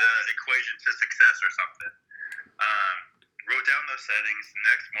the equation to success or something." Wrote down those settings.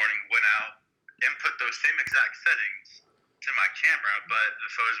 Next morning, went out, input those same exact settings to my camera, but the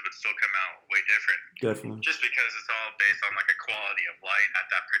photos would still come out way different. Definitely. Just because it's all based on like a quality of light at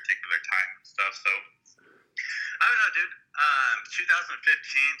that particular time and stuff. So I don't know, dude. 2015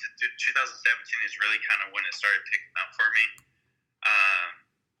 to 2017 is really kind of when it started picking up for me.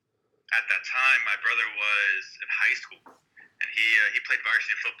 At that time, my brother was in high school, and he played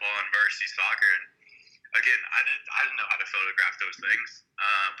varsity football and varsity soccer. And again, I didn't know how to photograph those things,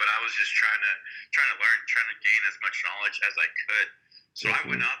 but I was just trying to learn, trying to gain as much knowledge as I could. So I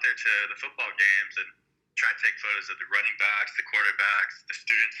went out there to the football games and tried to take photos of the running backs, the quarterbacks, the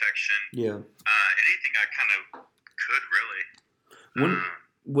student section. Yeah. Anything I kind of could really.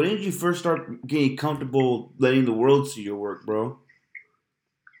 When did you first start getting comfortable letting the world see your work, bro?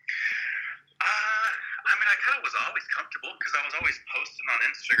 I mean, I kind of was always comfortable because I was always posting on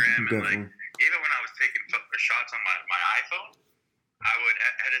Instagram, and like even when I was taking shots on my iPhone, I would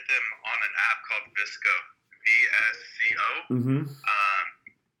edit them on an app called Visco, VSCO.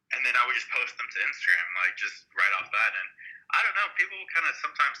 And then I would just post them to Instagram, like just right off that. And I don't know, people kind of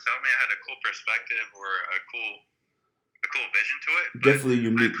sometimes tell me I had a cool perspective or a cool vision to it. Definitely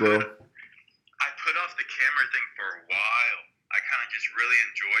unique, bro. I put off the camera thing for a while. I kind of just really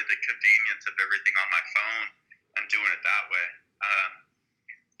enjoyed the convenience of everything on my phone and doing it that way.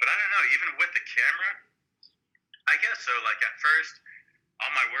 But I don't know, even with the camera, I guess so. Like at first,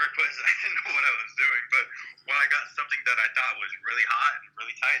 all my work was I didn't know what I was doing, but when I got something that I thought was really hot and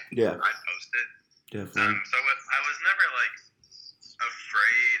really tight, I'd post it. Definitely. So I was never like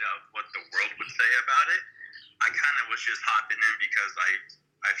afraid of what the world would say about it. I kind of was just hopping in because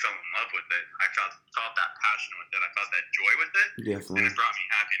I fell in love with it. I felt that passion with it. I felt that joy with it. Definitely. And it brought me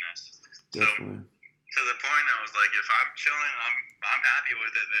happiness. Definitely. So to the point I was like, if I'm chilling, I'm happy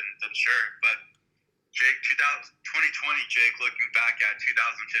with it, then sure. But Jake, 2020 Jake, looking back at 2015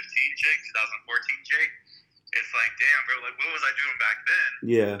 Jake, 2014 Jake, it's like, damn, bro, like, what was I doing back then?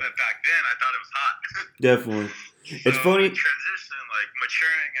 Yeah. But back then, I thought it was hot. Definitely. It's funny. Transition, like,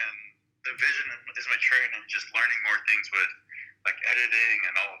 maturing, and the vision is maturing, and just learning more things with, like, editing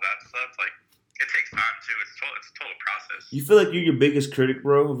and all of that stuff. Like, it takes time, too. It's a total process. You feel like you're your biggest critic,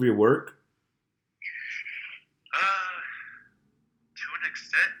 bro, of your work? To an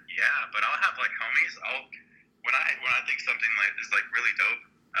extent, yeah. But I'll have like homies. When I think something like is like really dope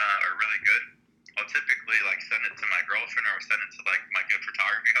or really good, I'll typically like send it to my girlfriend or send it to like my good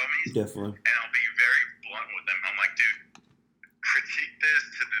photography homies. Definitely. And I'll be very blunt with them. I'm like, dude, critique this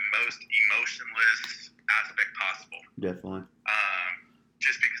to the most emotionless aspect possible. Definitely.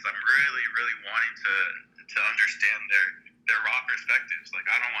 Just because I'm really, really wanting to understand their raw perspectives. Like,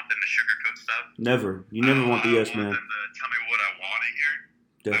 I don't want them to sugarcoat stuff. Never. You never want the yes man. I want them to tell me what I want to hear.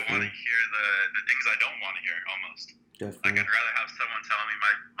 Definitely. I want to hear the things I don't want to hear, almost. Definitely. Like, I'd rather have someone tell me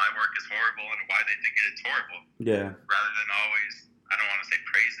my work is horrible and why they think it is horrible. Yeah. Rather than always, I don't want to say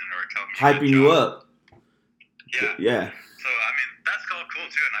praising or telling me. Hyping you up. Yeah. Yeah. So, I mean, that's all cool,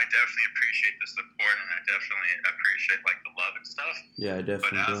 too. And I definitely appreciate the support and I definitely appreciate, like, the love and stuff. Yeah, I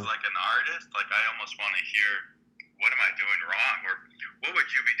definitely But as, like, an artist, like, I almost want to hear, what am I doing wrong? Or what would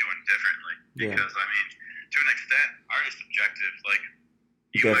you be doing differently? Because, I mean, to an extent, art is subjective. Like,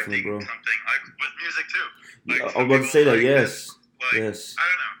 you definitely, might think something, like, with music, too. Like, I was about to say that, yes. Like, yes. I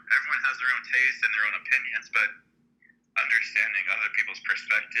don't know. Everyone has their own taste and their own opinions, but understanding other people's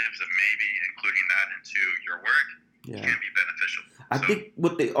perspectives and maybe including that into your work can be beneficial. I think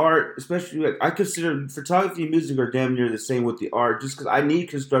with the art, especially, like, I consider photography and music are damn near the same with the art, just because I need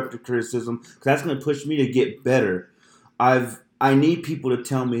constructive criticism, because that's going to push me to get better. I need people to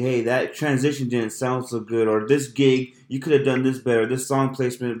tell me, hey, that transition didn't sound so good, or this gig, you could have done this better, this song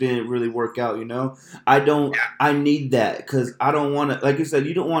placement didn't really work out, you know? I need that, because I don't want to, like you said,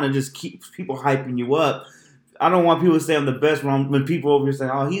 you don't want to just keep people hyping you up. I don't want people to say I'm the best when people over here say,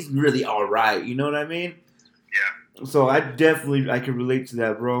 oh, he's really all right, you know what I mean? Yeah. So I can relate to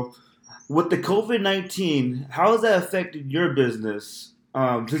that, bro. With the COVID-19, how has that affected your business?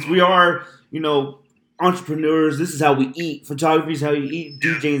 Since we are, entrepreneurs, this is how we eat. Photography is how you eat.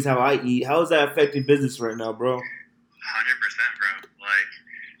 DJing is how I eat. How has that affected business right now, bro? 100%, bro. Like,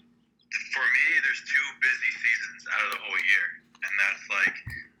 for me, there's two busy seasons out of the whole year. And that's, like,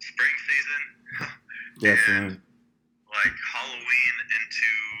 spring season Definitely. and, like, Halloween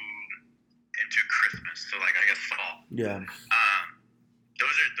into Christmas. So, like, I guess fall. Yeah.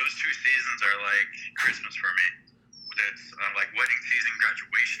 Those two seasons are, like, Christmas for me. It's, like, wedding season,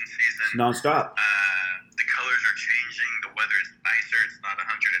 graduation season. Non-stop. The colors are changing. The weather is nicer. It's not 110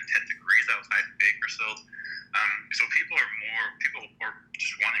 degrees outside in Bakersfield. So people are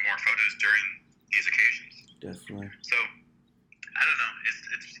just wanting more photos during these occasions. Definitely. So I don't know.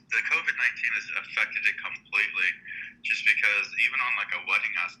 It's the COVID-19 has affected it completely. Just because even on like a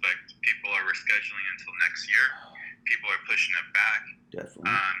wedding aspect, people are rescheduling until next year. People are pushing it back.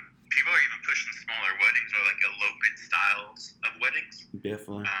 Definitely. People are even pushing smaller weddings or like elopement styles of weddings.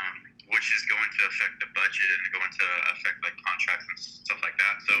 Definitely. Which is going to affect the budget and going to affect like contracts and stuff like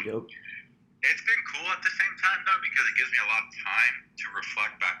that. So It's been cool at the same time though, because it gives me a lot of time to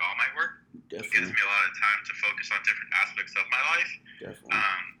reflect back on my work. Definitely. It gives me a lot of time to focus on different aspects of my life. Definitely.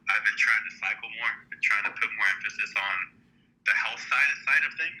 I've been trying to cycle more, been trying to put more emphasis on the health side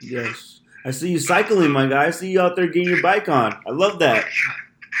of things. Yes. I see you cycling, my guy. I see you out there getting your bike on. I love that.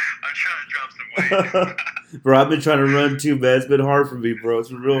 I'm trying to drop some weight. Bro, I've been trying to run too, man. It's been hard for me, bro. It's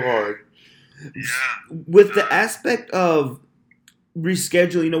been real hard. Yeah. With the aspect of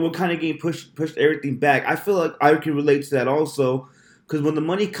rescheduling, we're kind of getting pushed everything back. I feel like I can relate to that also, because when the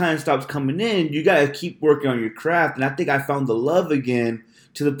money kind of stops coming in, you got to keep working on your craft. And I think I found the love again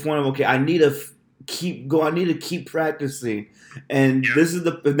to the point of, okay, I need to keep practicing. And this is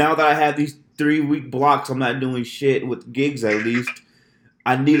now that I have these 3-week blocks, I'm not doing shit with gigs at least.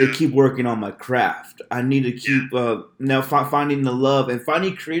 I need to keep working on my craft. I need to keep now finding the love and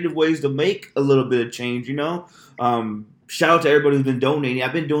finding creative ways to make a little bit of change. Shout out to everybody who's been donating.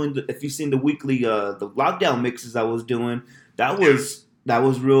 I've been doing. If you've seen the weekly the lockdown mixes I was doing, that was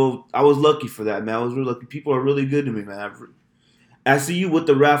real. I was lucky for that, man. I was real lucky. People are really good to me, man. I see you with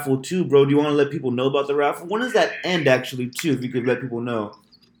the raffle too, bro. Do you want to let people know about the raffle? When does that end, actually, too? If you could let people know.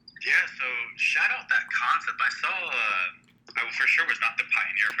 Yeah. So shout out that concept. I saw. I for sure was not the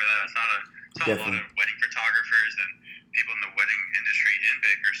pioneer for that. I saw a lot of wedding photographers and people in the wedding industry in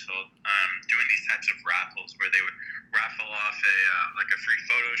Bakersfield doing these types of raffles where they would raffle off a free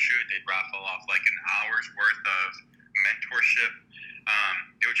photo shoot. They'd raffle off like an hour's worth of mentorship.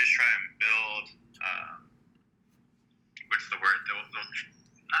 They would just try and build. What's the word? They'll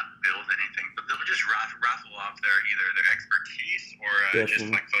not build anything, but they'll just raffle off either their expertise or just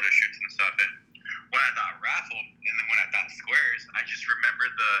like photo shoots and stuff. And when I thought raffle, and then when I thought squares, I just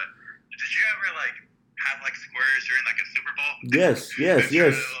remembered did you ever like have like squares during like a Super Bowl? Yes. Everyone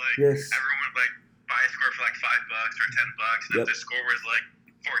would like buy a square for like $5 or $10, and if the score was like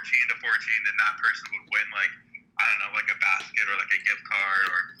 14-14, then that person would win like card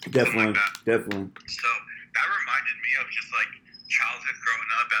or definitely, something like that. definitely. So that reminded me of just like childhood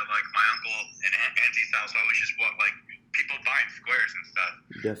growing up at like my uncle and auntie's house. Always just what like people buying squares and stuff.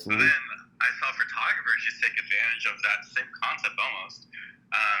 So Definitely. then I saw photographers just take advantage of that same concept almost.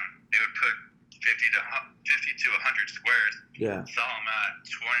 They would put 50 to 100 squares, Yeah. sell them at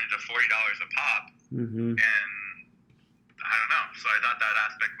 $20 to $40 a pop, Mm-hmm. and I don't know. So I thought that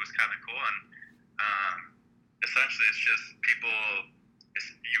aspect was kind of cool, and essentially it's just people.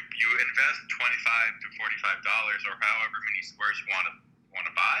 You invest $25 to $45 or however many squares you want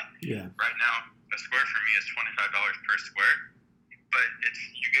to buy. Yeah. Right now, a square for me is $25 per square, but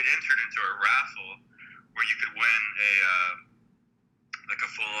you get entered into a raffle where you could win a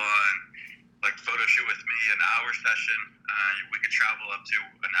full-on like photo shoot with me, an hour session. We could travel up to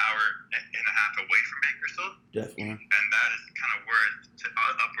an hour and a half away from Bakersfield, Definitely. and that is kind of worth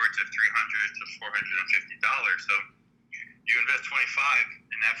upwards of $300 to $450. So you invest $25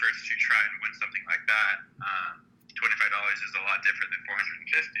 in efforts to try and win something like that. $25 is a lot different than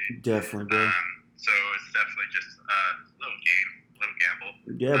 $450. Definitely, bro. So it's definitely just a little game, little gamble.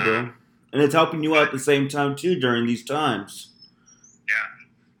 Yeah, bro. And it's helping you out at the same time too during these times.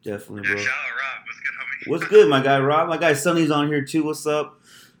 Yeah. Definitely, Yeah, bro. shout out Rob. What's good, homie? What's good, my guy Rob? My guy Sonny's on here too. What's up?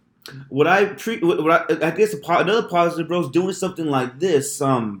 I guess another positive, bro, is doing something like this.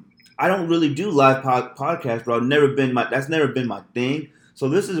 I don't really do live podcasts, bro. That's never been my thing. So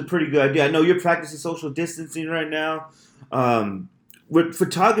this is a pretty good idea. I know you're practicing social distancing right now. With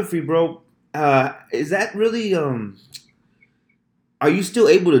photography, bro, is that really are you still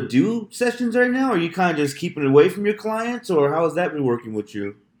able to do sessions right now? Or are you kind of just keeping it away from your clients, or how has that been working with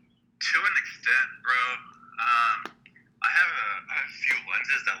you? To an extent, bro. I have a few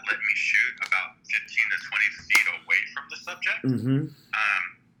lenses that let me shoot about 15 to 20 feet away from the subject. Mm-hmm.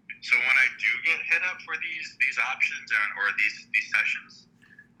 So when I do get hit up for these options or these sessions,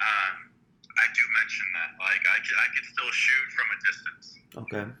 I do mention that like I could still shoot from a distance.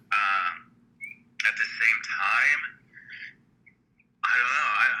 Okay. At the same time, I don't know.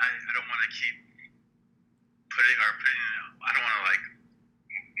 I don't want to keep putting. I don't want to like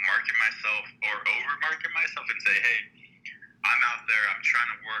market myself or over market myself and say, hey, I'm out there. I'm trying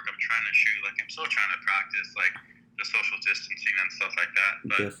to work. I'm trying to shoot. Like I'm still trying to practice like the social distancing and stuff like that.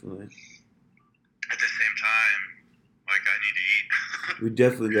 But Definitely. at the same time, like I need to eat. We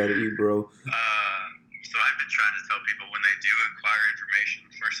definitely gotta eat, bro. So I've been trying to tell people when they do acquire information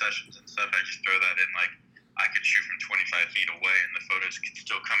for sessions and stuff, I just throw that in. Like I could shoot from 25 feet away, and the photos could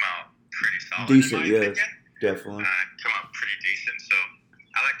still come out pretty solid. Decent, in my yes, opinion. definitely. Come out pretty decent. So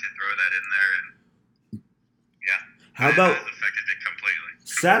I like to throw that in there, and yeah. How about it has affected it completely.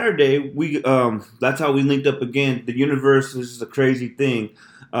 Saturday? That's how we linked up again. The universe is just a crazy thing.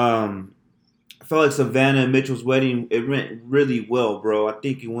 I felt like Savannah and Mitchell's wedding, it went really well, bro. I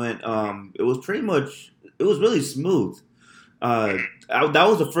think it went, it was really smooth. That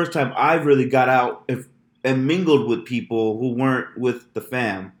was the first time I really got out and mingled with people who weren't with the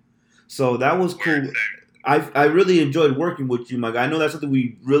fam. So that was cool. I really enjoyed working with you, my guy. I know that's something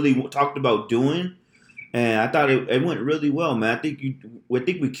we really talked about doing, and I thought it went really well, man. I think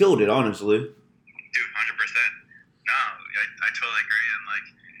we killed it, honestly. Dude, 100%. No, I totally agree. And like,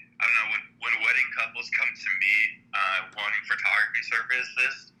 I don't know, when wedding couples come to me wanting photography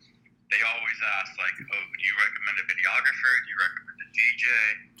services, they always ask like, oh, do you recommend a videographer? Do you recommend a DJ?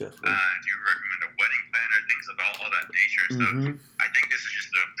 Definitely. Do you recommend a wedding planner? Things of all that nature. So I think this is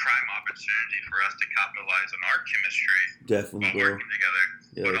just a prime opportunity for us to capitalize on our chemistry Definitely, while bro. working together,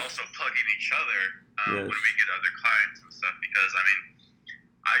 but Yes. also plugging each other Yes. when we get other clients and stuff. Because I mean,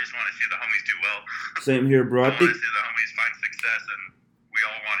 I just want to see the homies do well. Same here, bro. I want to see the homies find success, and we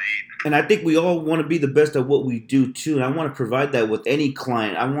all want to eat. And I think we all want to be the best at what we do too. And I want to provide that with any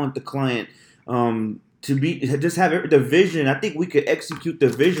client. I want the client to just have the vision. I think we could execute the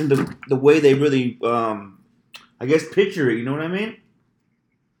vision the way they really, I guess, picture it. You know what I mean?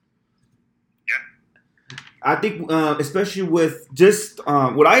 Yeah. I think, especially with just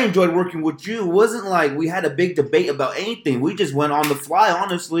what I enjoyed working with you, wasn't like we had a big debate about anything. We just went on the fly,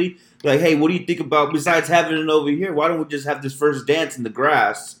 honestly. Like, hey, what do you think about, besides having it over here, why don't we just have this first dance in the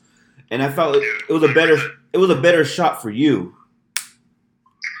grass? And I felt it was a better shot for you.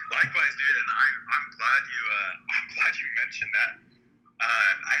 Likewise, dude, and I'm glad you mentioned that.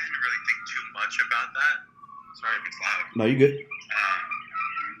 I didn't really think too much about that. Sorry if it's loud. No, you good? I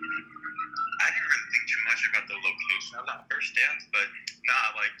didn't really think too much about the location of that first dance, but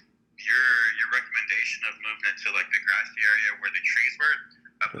nah, like your recommendation of moving it to like the grassy area where the trees were,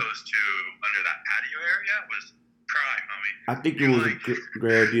 opposed to under that patio area, was prime, homie. I think it was a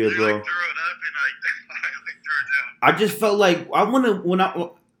great idea, bro. Like threw it up and I threw it down. I just felt like I want to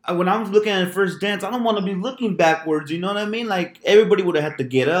when I was looking at the first dance, I don't want to be looking backwards. You know what I mean? Like everybody would have had to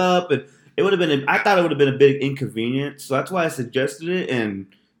get up, and it would have been. I thought it would have been a big inconvenience, so that's why I suggested it. And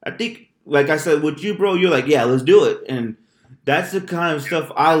I think, like I said with you, bro, you're like, yeah, let's do it, and that's the kind of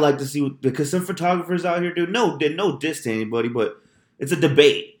stuff I like to see because some photographers out here do no diss to anybody, but it's a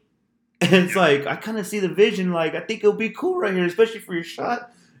debate. And it's like I kind of see the vision. Like I think it'll be cool right here, especially for your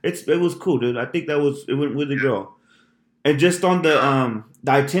shot. It was cool, dude. I think it went really well. And just on the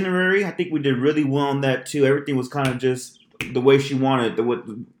itinerary, I think we did really well on that too. Everything was kind of just the way she wanted,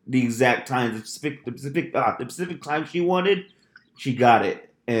 the exact time, the specific time she wanted. She got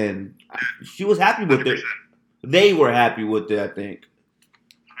it, and she was happy with 100%. It. They were happy with it, I think. 100%,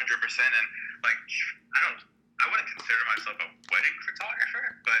 and like I wouldn't consider myself a wedding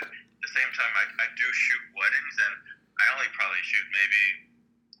photographer, but at the same time, I do shoot weddings, and I only probably shoot maybe,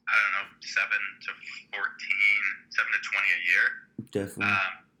 I don't know, 7 to 20 a year. Definitely.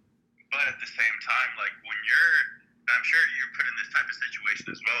 But at the same time, like I'm sure you're put in this type of situation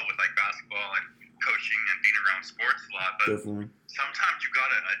as well with like basketball and coaching and being around sports a lot. But definitely. Sometimes you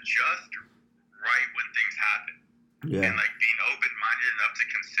gotta adjust right when things happen. Yeah. And like being open-minded enough to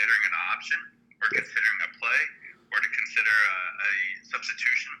considering an option or considering a play or to consider a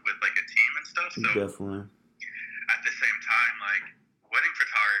substitution with like a team and stuff. So definitely. At the same time, like wedding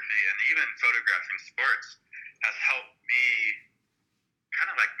photography and even photographing sports has helped me kind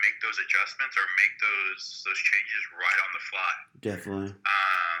of like make those adjustments or make those changes right on the fly. Definitely.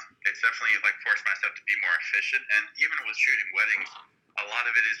 It's definitely like forced myself to be more efficient. And even with shooting weddings, a lot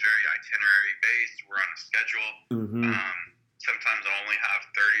of it is very itinerary based. We're on a schedule. Mm-hmm. Sometimes I'll only have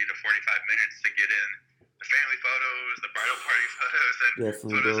 30 to 45 minutes to get in the family photos, the bridal party photos, and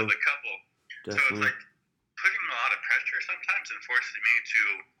definitely, photos bro. of the couple. Definitely. So it's like putting a lot of pressure sometimes and forcing me to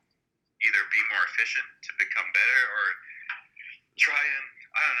either be more efficient to become better or try and,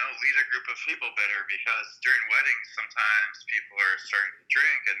 I don't know, lead a group of people better, because during weddings sometimes people are starting to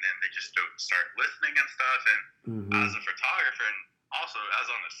drink and then they just don't start listening and stuff. And as a photographer and also as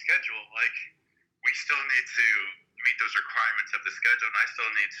on the schedule, like we still need to meet those requirements of the schedule, and I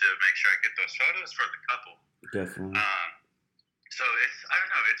still need to make sure I get those photos for the couple. Definitely. So I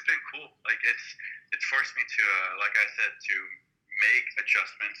don't know, it's been cool. Like it's forced me to, like I said, to make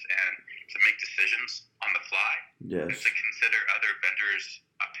adjustments and to make decisions on the fly. Yes. And to consider other vendors'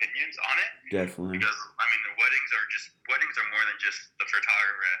 opinions on it. Definitely. Because I mean, the weddings are more than just the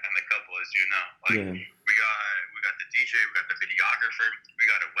photographer and the couple, as you know. Like we got the DJ, we got the videographer, we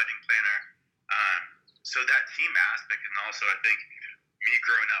got a wedding planner. So that team aspect, and also I think me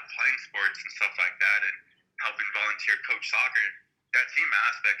growing up playing sports and stuff like that, and helping volunteer coach soccer, that team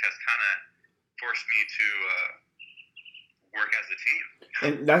aspect has kind of forced me to work as a team.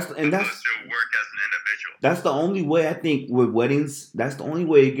 And that's to work as an individual. That's the only way, I think, with weddings. That's the only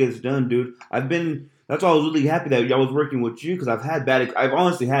way it gets done, dude. That's why I was really happy that I was working with you, because I've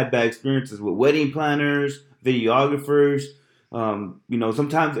honestly had bad experiences with wedding planners, videographers.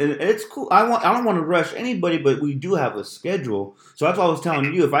 Sometimes, and it's cool. I don't want to rush anybody, but we do have a schedule. So that's why I was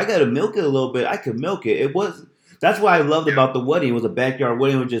telling you, if I got to milk it a little bit, I could milk it. That's what I loved about the wedding. It was a backyard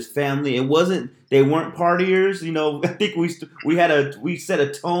wedding with just family. They weren't partiers. I think we set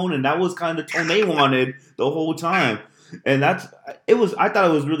a tone, and that was kind of the tone they wanted the whole time. And I thought it was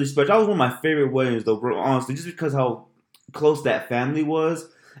really special. That was one of my favorite weddings, though, bro, honestly, just because how close that family was,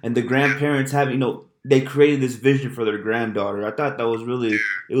 and the grandparents having, they created this vision for their granddaughter. I thought that was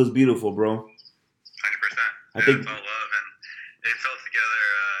it was beautiful, bro. 100%. I think it's all love, and it fell together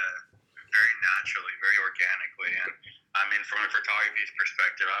very naturally, very organically. And I mean, from a photography's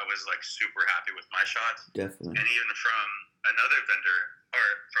perspective, I was like super happy with my shots. Definitely. And even from another vendor, or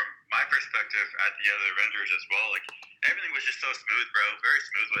from my perspective at the other vendors as well, like everything was just so smooth, bro. Very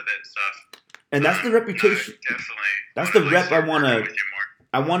smooth with it and stuff. And that's the reputation. Definitely. That's the rep I want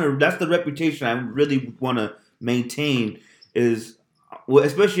to. That's the reputation I really want to maintain. Is, well,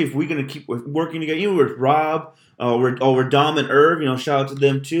 especially if we're gonna keep working together. Even with Rob, or Dom and Irv. Shout out to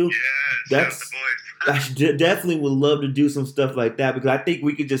them too. Yeah, shout out to the boys. I definitely would love to do some stuff like that, because I think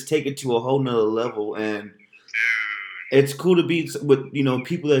we could just take it to a whole nother level, and it's cool to be with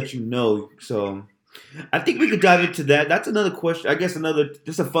people that you know. So I think we could dive into that. That's another question. I guess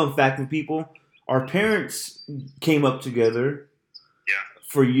just a fun fact for people. Our parents came up together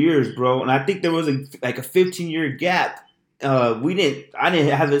for years, bro, and I think there was a 15-year gap. I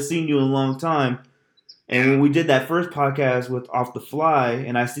haven't seen you in a long time. And when we did that first podcast with Off the Fly,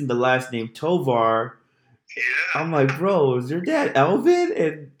 and I seen the last name Tovar, I'm like, bro, is your dad Elvin?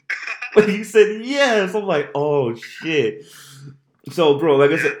 And he said yes. I'm like, oh shit. So, bro,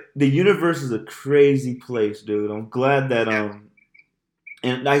 like I said, the universe is a crazy place, dude. I'm glad that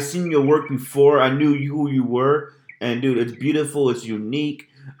and I seen your work before. I knew who you were, and dude, it's beautiful. It's unique.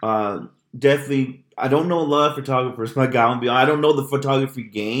 Definitely, I don't know a lot of photographers. My God, I don't know the photography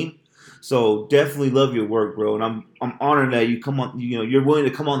game, so definitely love your work, bro. And I'm honored that you come on. You know, you're willing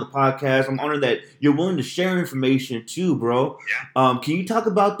to come on the podcast. I'm honored that you're willing to share information too, bro. Can you talk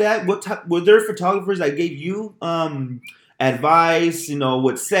about that? What type, were there photographers that gave you advice? You know,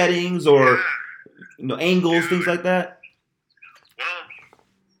 what settings or angles, things like that? Well,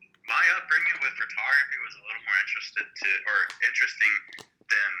 my upbringing with photography was a little more interesting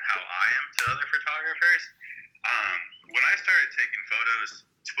than how I am to other photographers. When I started taking photos,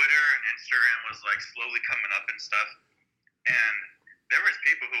 Twitter and Instagram was like slowly coming up and stuff, and there was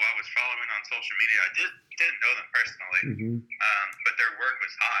people who I was following on social media. I didn't know them personally, but their work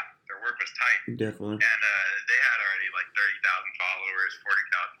was hot. Their work was tight. Definitely. And they had already like 30,000 followers,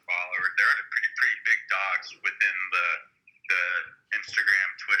 40,000 followers. They're pretty big dogs within the Instagram,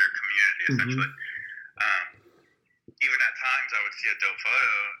 Twitter community, essentially. Even at times, I would see a dope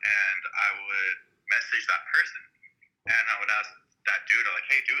photo, and I would message that person, and I would ask that dude, like,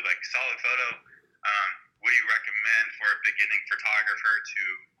 hey, dude, like, solid photo. What do you recommend for a beginning photographer to,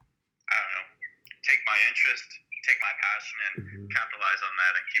 I don't know, take my interest, take my passion, and capitalize on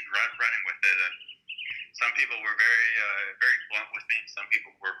that and keep running with it? And some people were very blunt with me. Some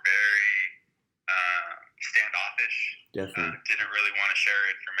people were very standoffish. Definitely. Didn't really want to share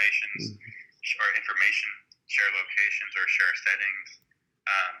information, share locations, or share settings.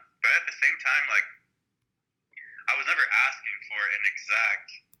 But at the same time, like, I was never asking for an exact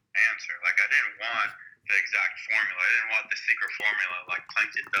answer. Like, I didn't want the exact formula. I didn't want the secret formula like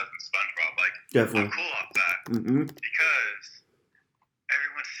Plankton does in SpongeBob. Like, definitely. I'm cool off that because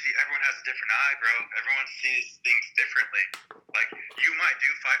everyone has a different eye, bro. Everyone sees things differently. Like, you might do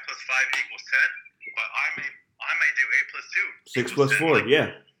 5 + 5 = 10, but I may do 8 + 2. 6 + 4,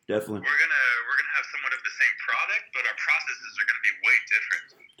 yeah, definitely. We're gonna have somewhat of the same product, but our processes are gonna be way different.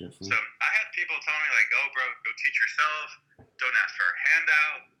 Definitely. So I had people tell me like, "Oh, bro, go teach yourself. Don't ask for a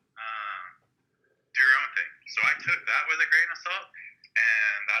handout. Do your own thing." So I took that with a grain of salt,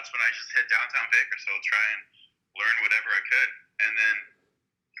 and that's when I just hit downtown Bakersfield, try and learn whatever I could, and then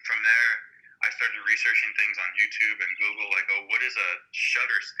from there I started researching things on YouTube and Google, like, oh, what is a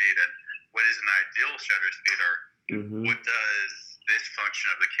shutter speed and what is an ideal shutter speed, or what does this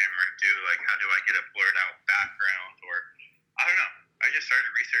function of the camera do? Like, how do I get a blurred out background? Or I don't know. I just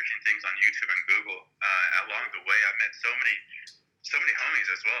started researching things on YouTube and Google. Along the way, I met so many homies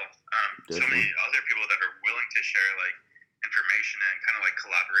as well. So many other people that are willing to share like information and kind of like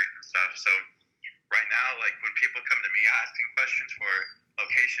collaborate and stuff. So right now, like, when people come to me asking questions for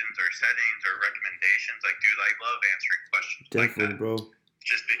locations or settings or recommendations, like, dude, I love answering questions like that. Bro.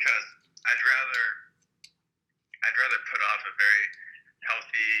 Just because I'd rather put off a very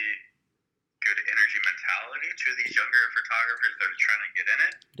healthy, good energy mentality to these younger photographers that are trying to get in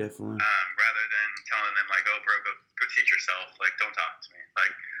it. Definitely. Rather than telling them like, oh, bro, go teach yourself. Like, don't talk to me.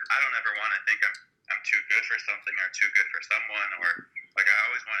 Like, I don't ever want to think I'm too good for something or too good for someone, or like, I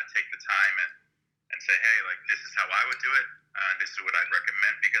always want to take the time and say, hey, like, this is how I would do it. This is what I'd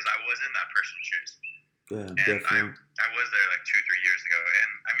recommend, because I was in that person's shoes. Yeah, and definitely. I was there like 2-3 years ago,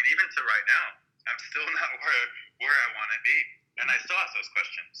 and I mean, even to right now, I'm still not where I want to be, and I still ask those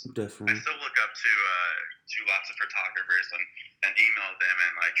questions. Definitely. I still look up to lots of photographers and email them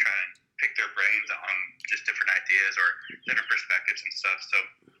and like try and pick their brains on just different ideas or different perspectives and stuff. So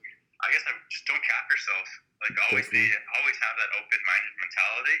I guess I just don't cap yourself. Like, always have that open-minded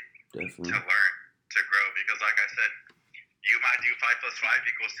mentality. Definitely. To learn, to grow, because like I said, you might do 5 + 5 =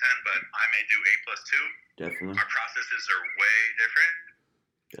 10, but I may do 8 + 2. Definitely. Our processes are way different.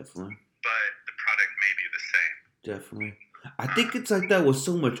 Definitely. But the product may be the same. Definitely. I think it's like that with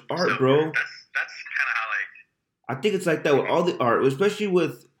so much art, bro. That's kind of how, like, I think it's like that with all the art, especially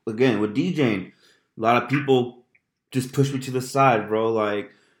with DJing. A lot of people just push me to the side, bro.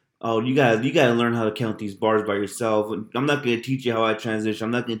 Like, oh, you gotta learn how to count these bars by yourself. I'm not gonna teach you how I transition.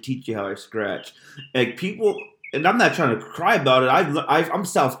 I'm not gonna teach you how I scratch. Like, people, and I'm not trying to cry about it. I'm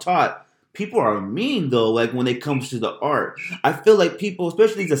self-taught. People are mean though. Like, when it comes to the art, I feel like people,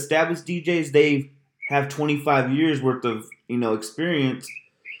 especially these established DJs, they have 25 years worth of experience.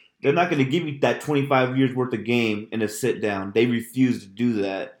 They're not going to give you that 25 years worth of game in a sit down. They refuse to do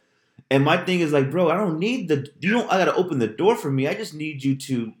that. And my thing is like, bro, I don't need I got to open the door for me. I just need you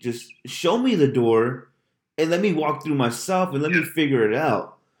to just show me the door and let me walk through myself and let me figure it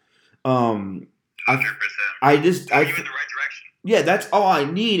out. 100%. I just, Take you in the right direction. Yeah, that's all I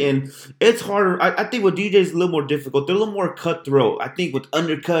need, and it's harder. I think with DJs is a little more difficult. They're a little more cutthroat. I think with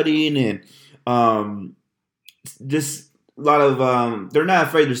undercutting and um, just a lot of they're not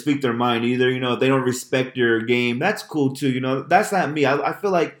afraid to speak their mind either. You know, if they don't respect your game. That's cool too. You know, that's not me. I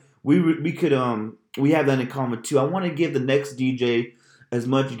feel like we could we have that in common too. I want to give the next DJ as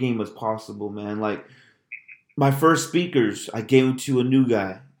much game as possible, man. Like my first speakers, I gave them to a new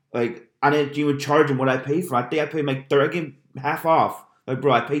guy. Like I didn't even charge him what I paid for. I think I paid like I gave him half off. Like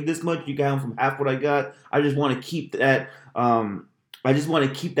bro, I paid this much. You got him from half what I got. I just want to keep that. I just want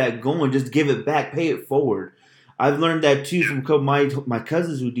to keep that going. Just give it back. Pay it forward. I've learned that too from a couple of my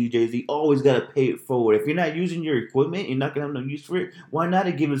cousins who DJs. They always gotta pay it forward. If you're not using your equipment, you're not gonna have no use for it. Why not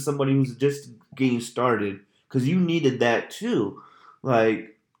give it to somebody who's just getting started? Because you needed that too.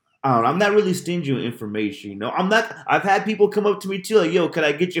 Like I don't know, I'm not really stingy with information. You know, I'm not. I've had people come up to me too, like, "Yo, can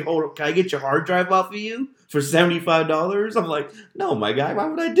I get your hard drive off of you for $75?" I'm like, "No, my guy, why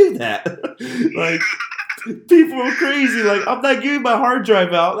would I do that?" Like. People are crazy. Like, I'm not giving my hard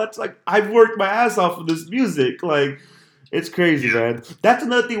drive out. That's like, I've worked my ass off of this music. Like, it's crazy, man. That's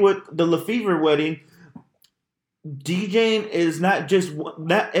another thing with the Lefevre wedding. DJing is not just,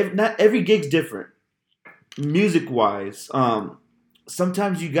 not every gig's different. Music wise.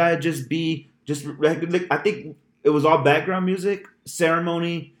 Sometimes you gotta just be, I think it was all background music,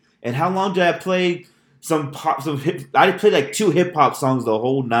 ceremony. And how long did I play I played like 2 hip hop songs the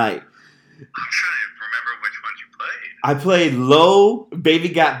whole night. I'm trying to remember which ones you played. I played Low, Baby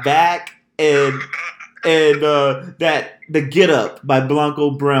Got Back, and the Get Up by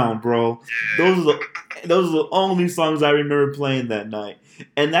Blanco Brown, bro. Yeah. Those are the only songs I remember playing that night,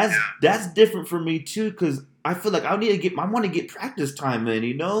 and that's different for me too, because I feel like I want to get practice time in,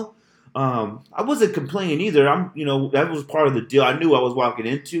 you know. I wasn't complaining either. That was part of the deal. I knew I was walking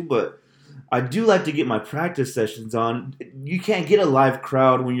into, but I do like to get my practice sessions on. You can't get a live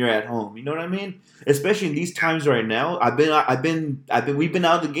crowd when you're at home. You know what I mean? Especially in these times right now. We've been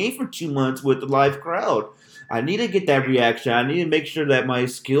out of the game for 2 months with the live crowd. I need to get that reaction. I need to make sure that my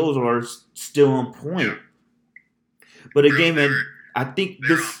skills are still on point. But again, man, I think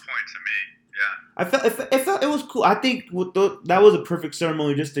they're on point to me. Yeah. It was cool. I think that was a perfect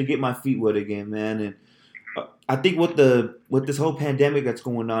ceremony just to get my feet wet again, man. And I think with this whole pandemic that's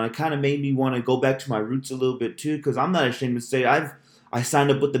going on, it kind of made me want to go back to my roots a little bit too. Because I'm not ashamed to say I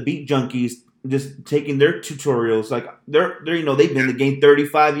signed up with the Beat Junkies, just taking their tutorials. Like they've been in the game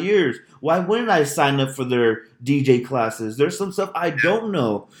 35 years. Why wouldn't I sign up for their DJ classes? There's some stuff I don't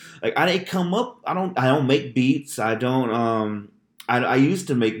know. Like I didn't come up. I don't make beats. I don't. I used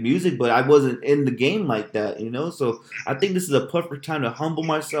to make music, but I wasn't in the game like that, you know. So I think this is a perfect time to humble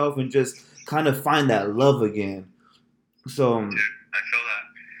myself and just kind of find that love again. So dude, I feel that.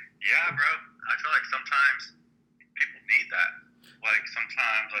 Yeah, bro. I feel like sometimes people need that. Like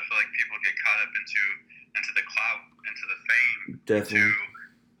sometimes I feel like people get caught up into the clout, into the fame, definitely,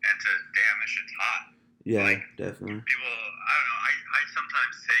 into damn, this shit's hot. Yeah, like, definitely. People, I don't know. I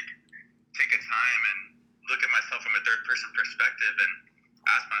sometimes take a time and look at myself from a third person perspective and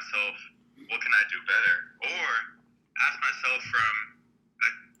ask myself, what can I do better? Or ask myself from a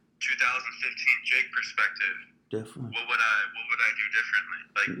 2015 Jake perspective. Definitely. What would I do differently?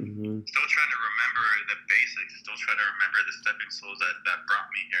 Like, still trying to remember the basics, still trying to remember the stepping stones that brought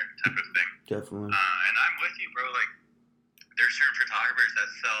me here, type of thing. Definitely. And I'm with you, bro. Like, there's certain photographers that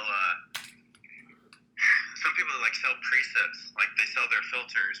sell. Some people like sell presets, like they sell their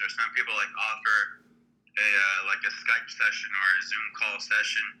filters, or some people like offer a Skype session or a Zoom call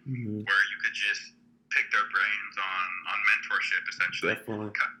session where you could just pick their brains on mentorship, essentially. Definitely.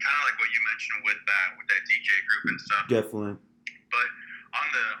 Kind of like what you mentioned with that DJ group and stuff. Definitely. But on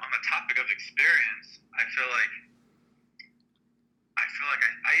the topic of experience, I feel like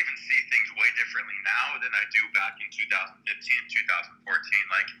I even see things way differently now than I do back in 2015, 2014.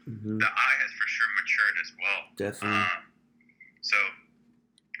 Like the eye has for sure matured as well. Definitely. So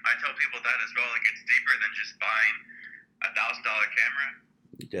I tell people that as well. Like it's deeper than just buying $1,000 camera.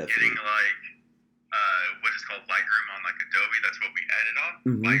 Definitely. Getting like what is called Lightroom on like Adobe. That's what we edit on.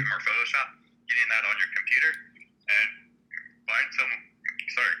 Lightroom or Photoshop. Getting that on your computer and buying someone.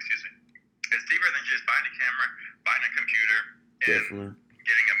 Sorry, excuse me. It's deeper than just buying a camera, buying a computer, and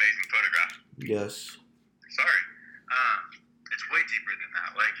getting amazing photographs. Yes. Sorry. It's way deeper than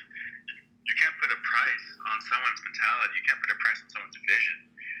that. Like you can't put a price on someone's mentality. You can't put a price on someone's vision.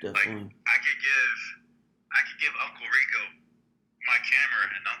 Definitely. Like I could give Uncle Rico my camera,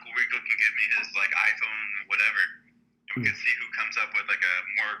 and Uncle Rico can give me his like iPhone, whatever. And we can see who comes up with like a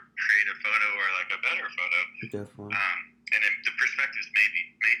more creative photo or like a better photo. Definitely. And then the perspectives may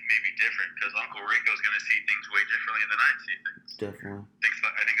be different because Uncle Rico's gonna see things way differently than I see things. Definitely.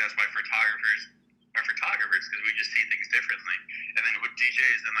 I think that's why photographers are photographers, because we just see things differently. And then with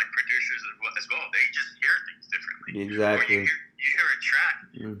DJs and like producers as well, they just hear things differently. Exactly. Or you hear a track,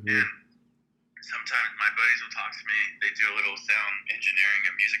 Mm-hmm. and sometimes my buddies will talk to me. They do a little sound engineering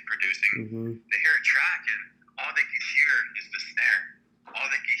and music producing. Mm-hmm. They hear a track, and all they can hear is the snare. All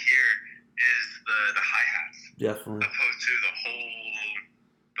they can hear is the hi-hats. Definitely. Opposed to the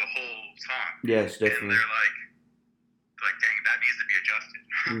whole song. Yes, definitely. And they're like, dang, that needs to be adjusted.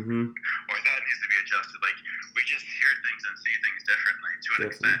 Mm-hmm. Or that needs to be adjusted. Like, we just hear things and see things differently to an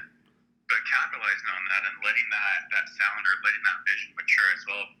Definitely. extent. But capitalizing on that and letting that sound or letting that vision mature as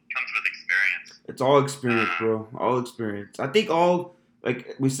well comes with experience. It's all experience, bro. All experience. I think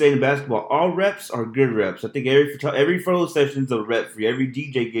like we say in basketball, all reps are good reps. I think every photo session's a rep for you. Every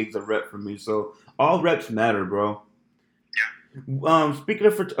DJ gig's a rep for me. So all reps matter, bro. Yeah. Speaking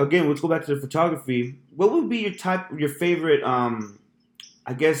of, again, let's go back to the photography. What would be your favorite,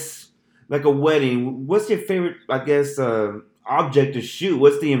 I guess, like a wedding? What's your favorite, I guess, object to shoot?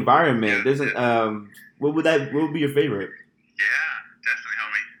 What's the environment? What would be your favorite? Yeah, definitely,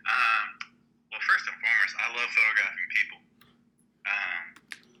 homie. Well, first and foremost, I love photographing people.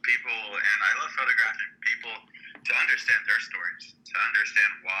 And I love photographing people to understand their stories, to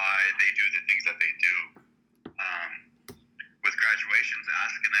understand why they do the things that they do. With graduations,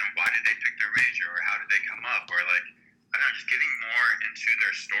 asking them why did they pick their major, or how did they come up, or like, I don't know, just getting more into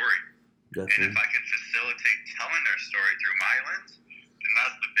their story. Definitely. And if I can facilitate telling their story through my lens, then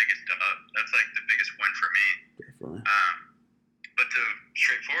that's the biggest dub. That's like the biggest win for me. Definitely. But to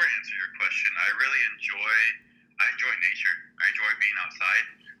straightforward answer your question, I really enjoy nature. I enjoy being outside.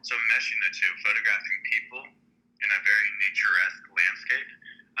 So meshing the two, photographing people in a very nature-esque landscape.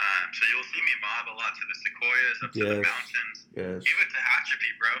 So you'll see me mob a lot to the sequoias, up to the mountains, even to Tehachapi,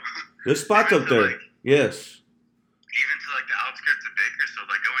 bro. There's spots up there. Yes. Even to like the outskirts of Bakersfield,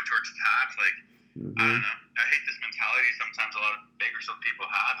 like going towards Taft, like I don't know. I hate this mentality sometimes a lot of Bakersfield people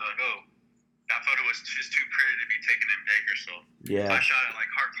have. They're like, oh, that photo was just too pretty to be taken in Bakersfield. Yeah. So I shot at like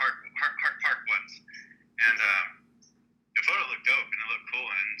Hart Park once, and the photo looked dope and it looked cool.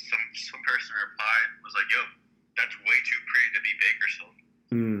 And some person replied, was like, yo, that's way too pretty to be Bakersfield.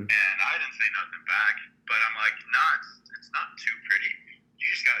 And I didn't say nothing back, but I'm like, nah, it's not too pretty. You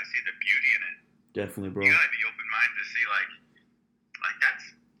just gotta see the beauty in it. Definitely, bro. You gotta be open-minded to see like that's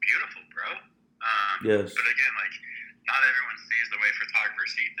beautiful, bro. Yes. But again, like, not everyone sees the way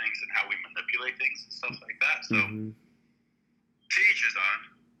photographers see things and how we manipulate things and stuff like that. So to each his own.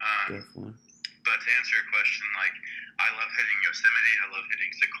 Definitely. But to answer your question, like, I love hitting Yosemite. I love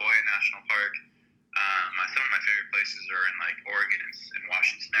hitting Sequoia National Park. Some of my favorite places are in like Oregon and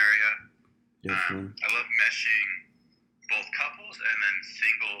Washington area. I love meshing both couples and then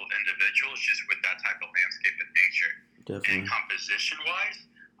single individuals just with that type of landscape and nature. Definitely. And composition-wise,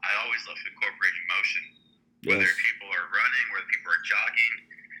 I always love incorporating motion. Whether people are running, whether people are jogging.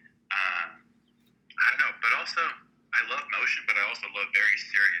 I don't know, but also I love motion, but I also love very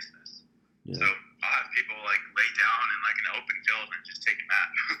seriousness. Yeah. So I'll have people like lay down in like an open field and just take a nap.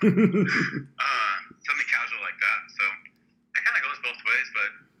 Something casual like that. So it kind of goes both ways, but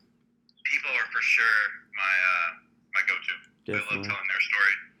people are for sure my go-to. Definitely. I love telling their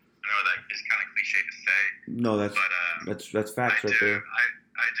story. I know that is kind of cliche to say. No, that's facts right there.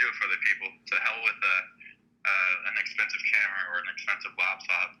 I do it for the people. To hell with an expensive camera or an expensive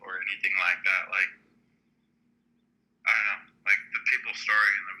laptop or anything like that. Like, I don't know. Like, the people's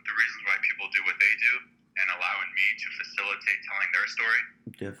story and the reasons why people do what they do and allowing me to facilitate telling their story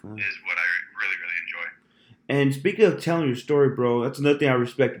is what I really, really enjoy. And speaking of telling your story, bro, that's another thing I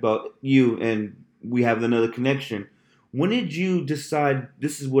respect about you, and we have another connection. When did you decide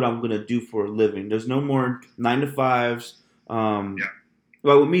this is what I'm going to do for a living? There's no more 9 to 5s.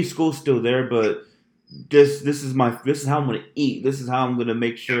 Well, with me, school's still there, but this is how I'm going to eat. This is how I'm going to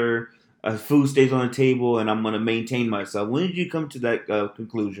make sure food stays on the table, and I'm going to maintain myself. When did you come to that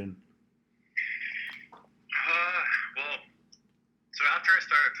conclusion? Well, so after I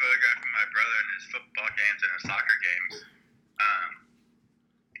started photographing my brother in his football games and his soccer games,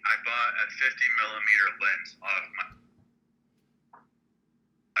 I bought a 50mm lens off my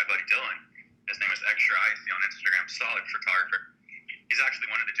buddy Dylan. His name is Extra Icy on Instagram. Solid photographer. He's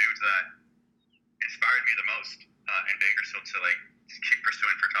actually one of the dudes that inspired me the most in Bakersfield to like keep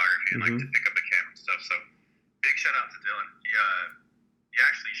pursuing photography and like to pick up a camera and stuff. So big shout out to Dylan. He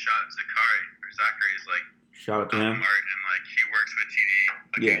actually shot Zachary's like shout out to him. Art, and like he works with TD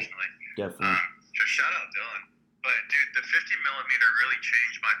occasionally. Yeah, definitely. So shout out Dylan. But dude, the 50mm really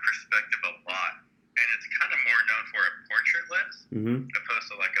changed my perspective a lot. And it's kind of more known for a portrait lens opposed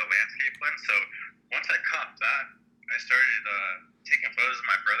to like a landscape lens. So once I copped that, I started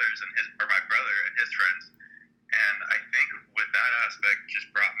brothers and my brother and his friends. And I think with that aspect just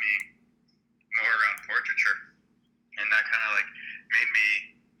brought me more around portraiture. And that kind of like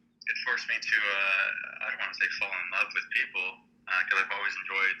it forced me to, I don't want to say fall in love with people, because I've always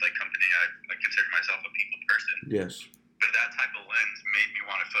enjoyed like company. I consider myself a people person. Yes. But that type of lens made me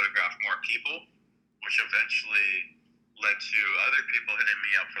want to photograph more people, which eventually led to other people hitting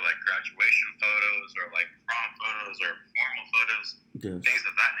me up for like graduation photos or like prom photos or formal photos, things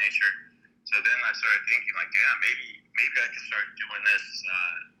of that nature. So then I started thinking like, yeah, maybe I could start doing this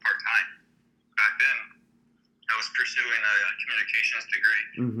part-time. Back then, I was pursuing a communications degree,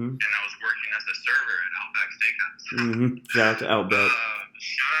 and I was working as a server at Outback Steakhouse. Shout out to Outback.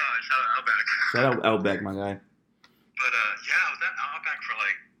 Shout out Outback. Shout out Outback, my guy. But I was at Outback for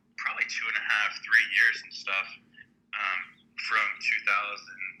like probably 2.5, 3 years and stuff. From 2000,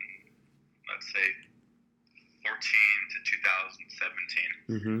 let's say 14 to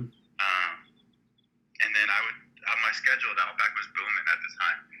 2017. And then my schedule at Outback was booming at the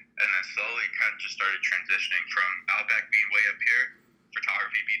time. And then slowly kind of just started transitioning from Outback being way up here,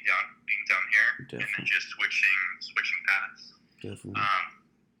 photography being down here, and then just switching paths. Definitely.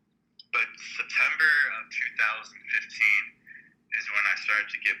 But September of 2015 is when I started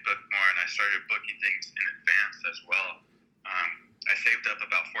to get booked more, and I started booking things in advance as well. I saved up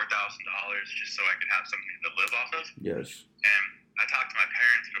about $4,000 just so I could have something to live off of. Yes. And I talked to my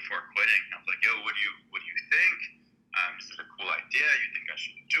parents before quitting. I was like, "Yo, what do you think? Is this a cool idea? You think I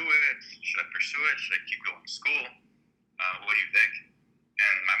should do it? Should I pursue it? Should I keep going to school? What do you think?"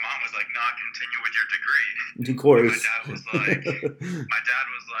 And my mom was like, "No, continue with your degree." Of course. My dad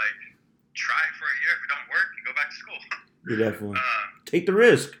was like, "Try it for a year. If it don't work, you go back to school." You definitely take the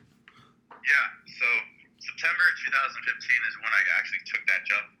risk. Yeah. So September 2015 is when I actually took that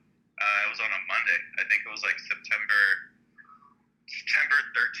jump. It was on a Monday. I think it was like September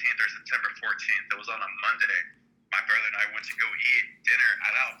 13th or September 14th. It was on a Monday. My brother and I went to go eat dinner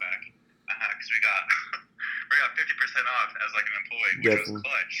at Outback because we got 50% off as like an employee, which was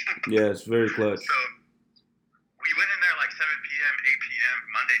clutch. Yes, very clutch. So we went in there like 7 p.m., 8 p.m.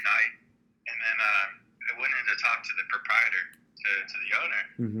 Monday night, and then I went in to talk to the proprietor, to the owner,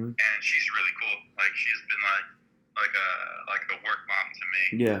 and she's really cool. Like she's been like a work mom to me.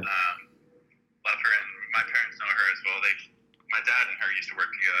 Yeah. Love her, and my parents know her as well. My dad and her used to work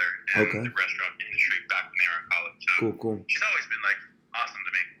together in the restaurant industry back when they were in college. So cool. She's always been like awesome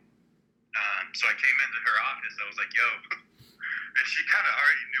to me. So I came into her office. I was like, "Yo," and she kind of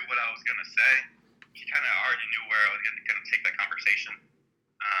already knew what I was gonna say. She kind of already knew where I was gonna take that conversation.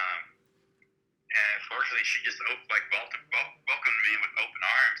 And fortunately, she just welcomed me with open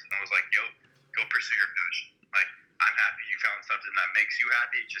arms, and I was like, "Yo, go pursue your passion. Like, I'm happy you found something that makes you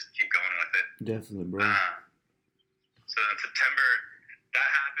happy. Just keep going with it." Definitely, bro. So in September, that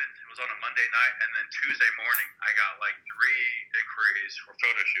happened. It was on a Monday night, and then Tuesday morning, I got like 3 inquiries for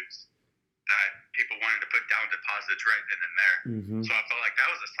photo shoots that people wanted to put down deposits right then and there. So I felt like that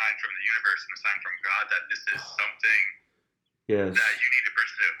was a sign from the universe and a sign from God that this is something that you need to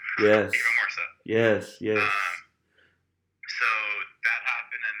pursue. Yes. Even more so. Yes. So that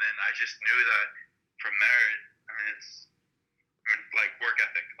happened, and then I just knew that from there, I mean, it's like work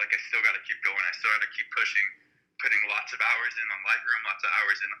ethic. Like I still got to keep going. I still got to keep pushing, putting lots of hours in on Lightroom, lots of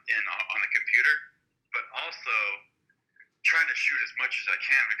hours in on the computer, but also trying to shoot as much as I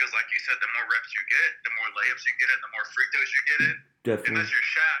can, because like you said, the more reps you get, the more layups you get in, the more free throws you get in. Definitely. Unless you're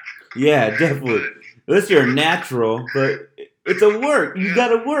Shaq. Yeah, definitely. Unless you're natural, but it's a work. You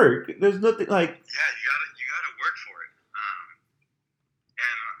gotta work. There's nothing like. Yeah, you gotta work for it.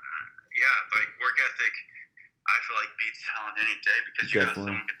 Like work ethic, I feel like beats talent any day, because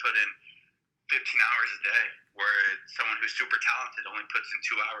someone can put in 15 hours a day, where someone who's super talented only puts in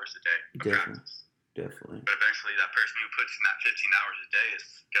 2 hours a day of practice. Definitely. But eventually, that person who puts in that 15 hours a day is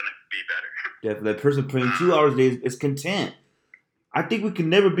gonna be better. Definitely. That person putting 2 hours a day is content. I think we can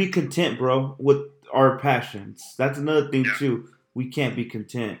never be content, bro, with our passions. That's another thing too. We can't be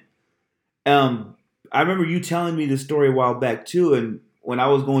content. I remember you telling me this story a while back too, and when I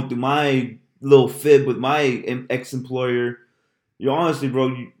was going through my little fib with my ex-employer, you honestly,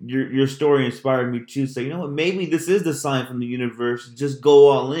 bro, your story inspired me to say, you know what, maybe this is the sign from the universe. Just go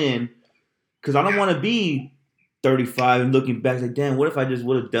all in, because I don't want to be 35 and looking back like, damn, what if I just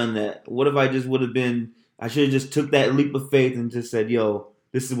would have done that? What if I just would have been? I should have just took that leap of faith and just said, yo,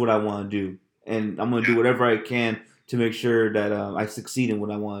 this is what I want to do, and I'm gonna do whatever I can to make sure that I succeed in what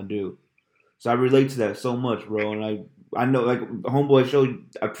I want to do. So I relate to that so much, bro, and I know, like Homeboy Show,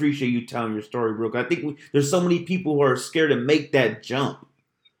 I appreciate you telling your story, bro. I think there's so many people who are scared to make that jump.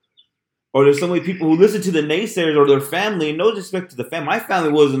 Or there's so many people who listen to the naysayers or their family, and no disrespect to the family. My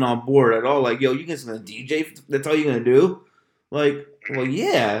family wasn't on board at all. Like, yo, you guys gonna DJ? That's all you're gonna do? Like, well,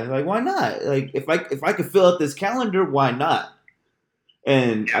 yeah. Like, why not? Like, if I could fill out this calendar, why not?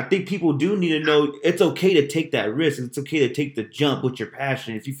 And I think people do need to know it's okay to take that risk. It's okay to take the jump with your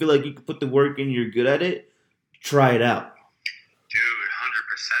passion. If you feel like you can put the work in, you're good at it, try it out. Dude,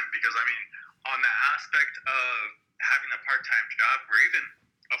 100%. Because, I mean, on the aspect of having a part-time job or even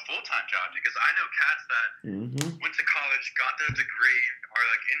a full-time job, because I know cats that went to college, got their degree, are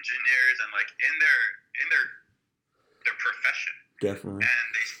like engineers and like in their profession. Definitely. And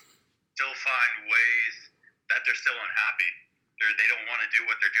they still find ways that they're still unhappy. They don't want to do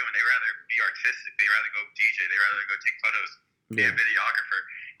what they're doing. They rather be artistic. They rather go DJ. They rather go take photos, be a videographer,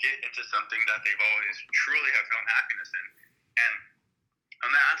 get into something that they've always truly have found happiness in. And on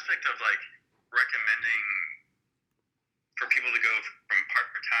the aspect of like recommending for people to go from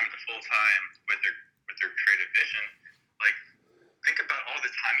part-time to full-time with their creative vision, like think about all the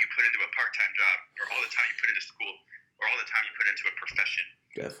time you put into a part-time job, or all the time you put into school, or all the time you put into a profession.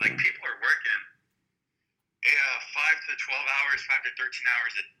 Definitely. Like people are working 5 to 12 hours, 5 to 13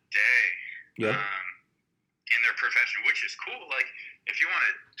 hours a day in their profession, which is cool. Like if you want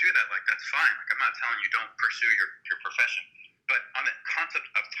to do that, like that's fine. Like I'm not telling you don't pursue your profession, but on the concept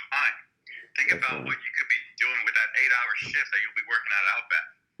of time, think about what you could be doing with that 8-hour shift that you'll be working at Outback.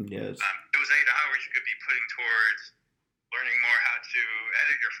 Yes. Those 8 hours you could be putting towards learning more how to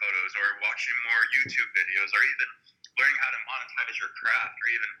edit your photos, or watching more YouTube videos, or even learning how to monetize your craft, or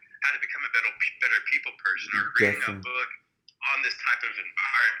even how to become a better people person, or reading a book on this type of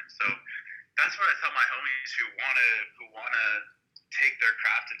environment. So that's what I tell my homies who wanna take their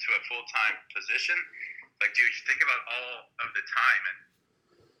craft into a full-time position. Like, dude, think about all of the time, and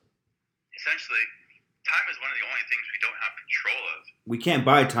essentially, time is one of the only things we don't have control of. We can't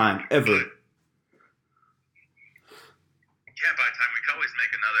buy time ever. Can't buy time. We could always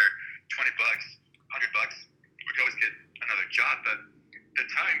make another $20, $100. We could always get another job, but the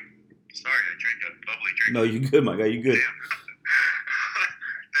time. Sorry, I drink a bubbly drink. No, you good, my guy. You good. Damn.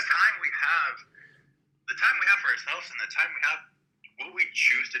 the time we have for ourselves, and the time we have, what we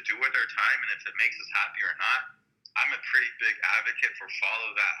choose to do with our time, and if it makes us happy or not. I'm a pretty big advocate for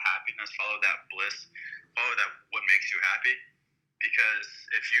follow that happiness, follow that bliss, follow that what makes you happy. Because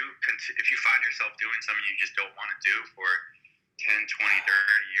if you find yourself doing something you just don't want to do for 10, 20,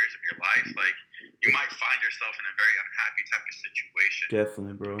 30 years of your life, like you might find yourself in a very unhappy type of situation.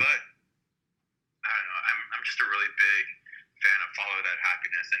 Definitely, bro. But I don't know. I'm just a really big fan of follow that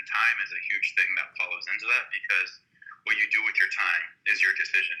happiness, and time is a huge thing that follows into that, because what you do with your time is your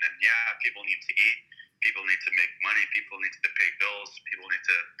decision. And yeah, people need to eat, people need to make money, people need to pay bills, people need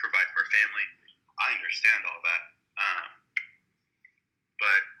to provide for a family. I understand all that.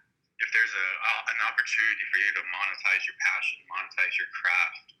 But if there's an opportunity for you to monetize your passion, monetize your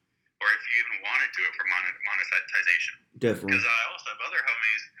craft, or if you even want to do it for monetization. Definitely. Because I also have other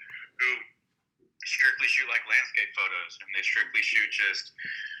homies who strictly shoot like landscape photos, and they strictly shoot just,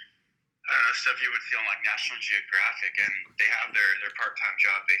 I don't know, stuff you would see on like National Geographic, and they have their part-time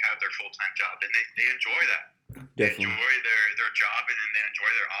job, they have their full-time job, and they enjoy that. Definitely. They enjoy their job, and then they enjoy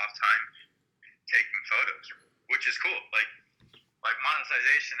their off time taking photos, which is cool. Like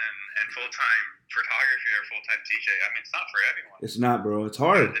monetization and full-time photography or full-time DJ, I mean, it's not for everyone. It's not, bro. It's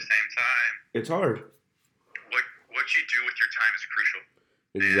hard. But at the same time, it's hard. What you do with your time is crucial.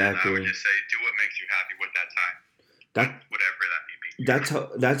 Exactly. And I would just say, do what makes you happy with that time. Whatever that may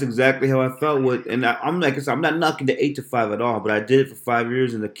be. That's exactly how I felt with, and I'm like I said, I'm not knocking the 8 to 5 at all, but I did it for 5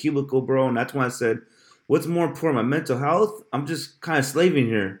 years in the cubicle, bro, and that's why I said, what's more important, my mental health? I'm just kind of slaving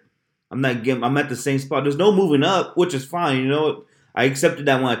here. I'm at the same spot. There's no moving up, which is fine, you know. I accepted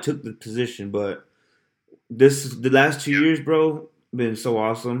that when I took the position, but the last 2 years, bro, been so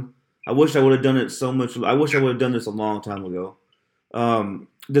awesome. I wish I would have done it so much. I wish I would have done this a long time ago.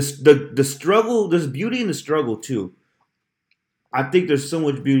 The struggle, there's beauty in the struggle too. I think there's so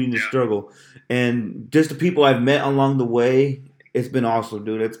much beauty in the struggle, and just the people I've met along the way, it's been awesome,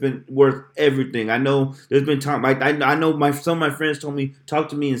 dude. It's been worth everything. I know there's been time. I know some of my friends told me talk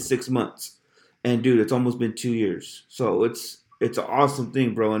to me in 6 months, and dude, it's almost been 2 years. So it's an awesome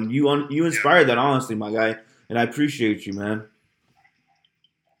thing, bro. And you inspired that, honestly, my guy, and I appreciate you, man.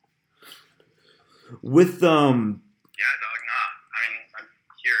 With Yeah, dog, nah. I mean, I'm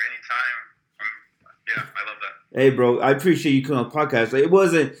here anytime. Yeah, I love that. Hey, bro, I appreciate you coming on the podcast. It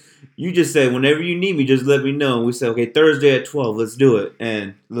wasn't, you just said, whenever you need me, just let me know. And we said, okay, Thursday at 12, let's do it.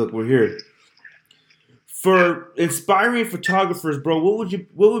 And look, we're here. For inspiring photographers, bro, what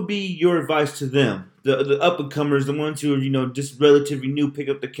would be your advice to them? The up and comers, the ones who are, just relatively new, pick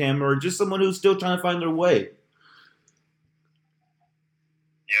up the camera, or just someone who's still trying to find their way?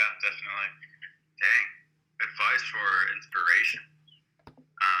 Yeah, definitely. Dang. Advice for inspiration.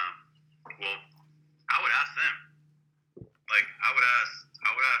 Well, I would ask them. Like, I would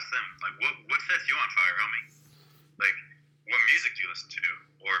ask them, like, what sets you on fire, homie? Like, what music do you listen to?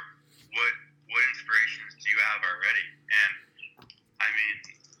 Or what inspirations do you have already? And I mean,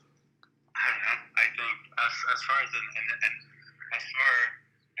 I don't know. I think as far as an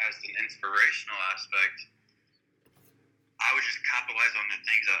inspirational aspect, I would just capitalize on the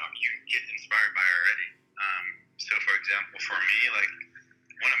things that you get inspired by already. So, for example, for me, like,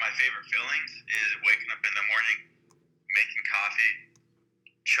 one of my favorite feelings is waking up in the morning, making coffee,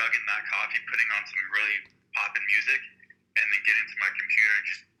 chugging that coffee, putting on some really poppin' music, and then getting to my computer and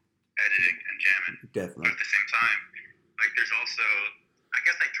just editing and jamming. Definitely. But at the same time, like, there's also, I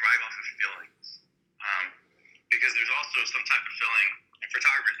guess I thrive off of feelings. Because there's also some type of feeling, and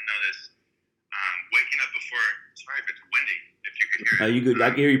photographers know this, waking up before, sorry if it's windy, if you could hear it. You good? I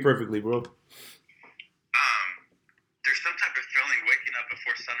can hear you perfectly, bro. There's some type of feeling waking up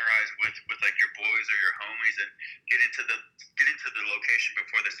before sunrise with like your boys or your homies and get into the location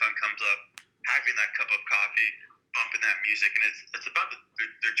before the sun comes up, having that cup of coffee, bumping that music, and it's about the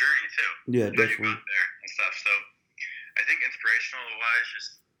journey too. Yeah, how definitely. you got there and stuff. So I think inspirational wise,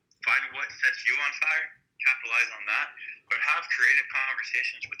 just find what sets you on fire, capitalize on that, but have creative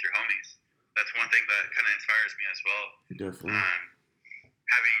conversations with your homies. That's one thing that kind of inspires me as well. Definitely.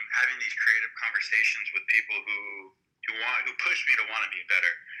 Having these creative conversations with people who push me to want to be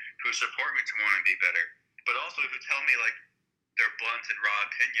better, who support me to want to be better, but also who tell me like their blunt and raw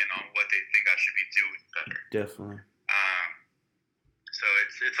opinion on what they think I should be doing better. Definitely. So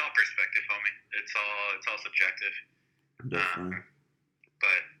it's all perspective, homie. It's all subjective. Definitely.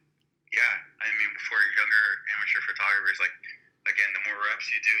 But yeah, I mean, for younger amateur photographers, like, again, the more reps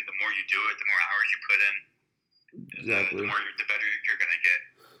you do, the more you do it, the more hours you put in, Exactly. the better you're gonna get,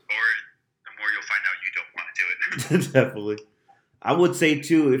 or the more you'll find out you don't want to do it. Definitely. I would say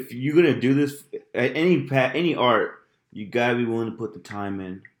too, if you're gonna do this at any art, you gotta be willing to put the time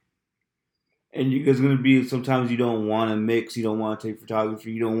in. And there's gonna be sometimes you don't want to mix, you don't want to take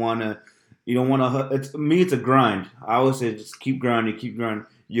photography, you don't want to. It's a grind. I always say just keep grinding.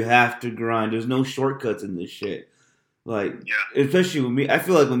 You have to grind. There's no shortcuts in this shit. Like, yeah. Especially with me, I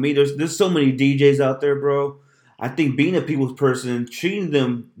feel like with me, there's so many DJs out there, bro. I think being a people's person, treating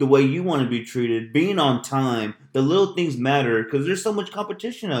them the way you want to be treated, being on time, the little things matter because there's so much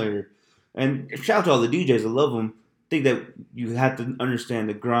competition out here. And shout out to all the DJs, I love them. I think that you have to understand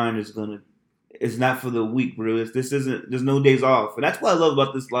the grind it's not for the weak, bro. There's no days off, and that's what I love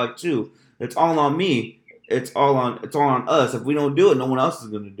about this life too. It's all on me. It's all on us. If we don't do it, no one else is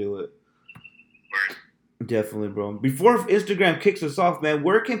gonna do it. Definitely, bro. Before Instagram kicks us off, man,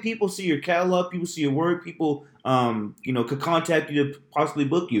 where can people see your catalog? People see your work. People, could contact you to possibly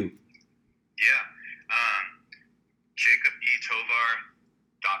book you. Yeah.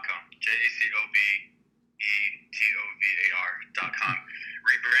 JacobETovar.com. JacobETovar.com.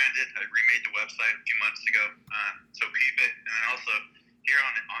 Rebranded. I remade the website a few months ago. So peep it. And then also here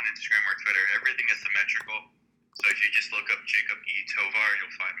on Instagram or Twitter, everything is symmetrical. So if you just look up Jacob E. Tovar,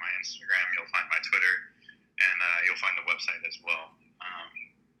 you'll find my Instagram, you'll find my Twitter, and you'll find the website as well.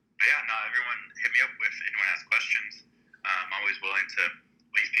 But yeah, no, everyone hit me up if anyone has questions. I'm always willing to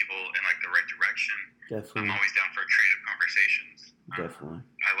lead people in like the right direction. Definitely. I'm always down for creative conversations. Definitely.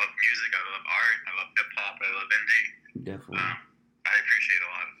 I love music, I love art, I love hip hop, I love indie. Definitely. I appreciate a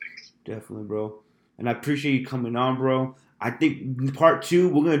lot of things. Definitely, bro. And I appreciate you coming on, bro. I think part 2,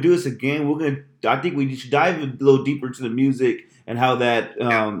 we're gonna do this again. I think we should dive a little deeper into the music and how that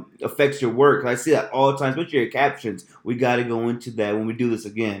affects your work. I see that all the time, especially your captions. We got to go into that when we do this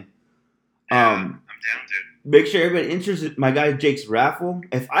again. I'm down, dude. Make sure everybody interested. My guy Jake's raffle.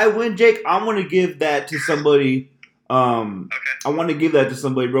 If I win, Jake, I'm gonna give that to somebody. Okay. I want to give that to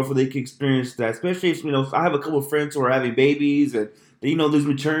somebody, bro, so they can experience that. Especially if I have a couple of friends who are having babies and these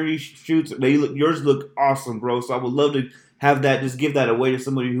maternity shoots. Yours look awesome, bro. So I would love to have that. Just give that away to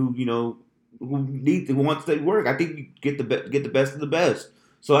somebody who wants that work. I think you get the best of the best.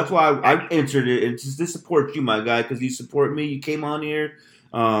 So that's why I entered it, and just to support you, my guy, because you support me. You came on here,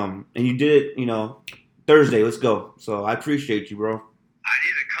 and you did it. Thursday. Let's go. So I appreciate you, bro. I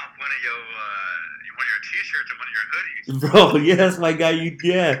need to cop one of your t-shirts and one of your hoodies. Bro, yes, my guy.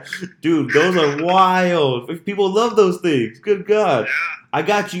 Dude, those are wild. People love those things. Good God. Yeah. I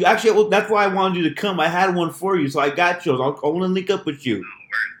got you. Actually, that's why I wanted you to come. I had one for you, so I got yours. I want to link up with you. Oh,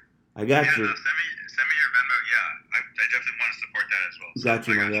 word. I got you. No, send me your So got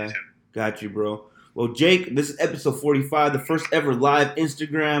you, my guy. You got you, bro. Well, Jake, this is episode 45, the first ever live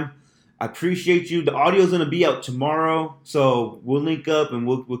Instagram. I appreciate you. The audio's going to be out tomorrow, so we'll link up and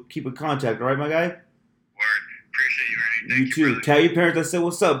we'll keep in contact. All right, my guy? Word. Appreciate you, Ernie. Thank you too. Brother. Tell your parents I said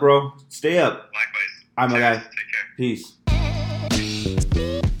what's up, bro. Stay up. Likewise. All right, my guy. Take care. Peace.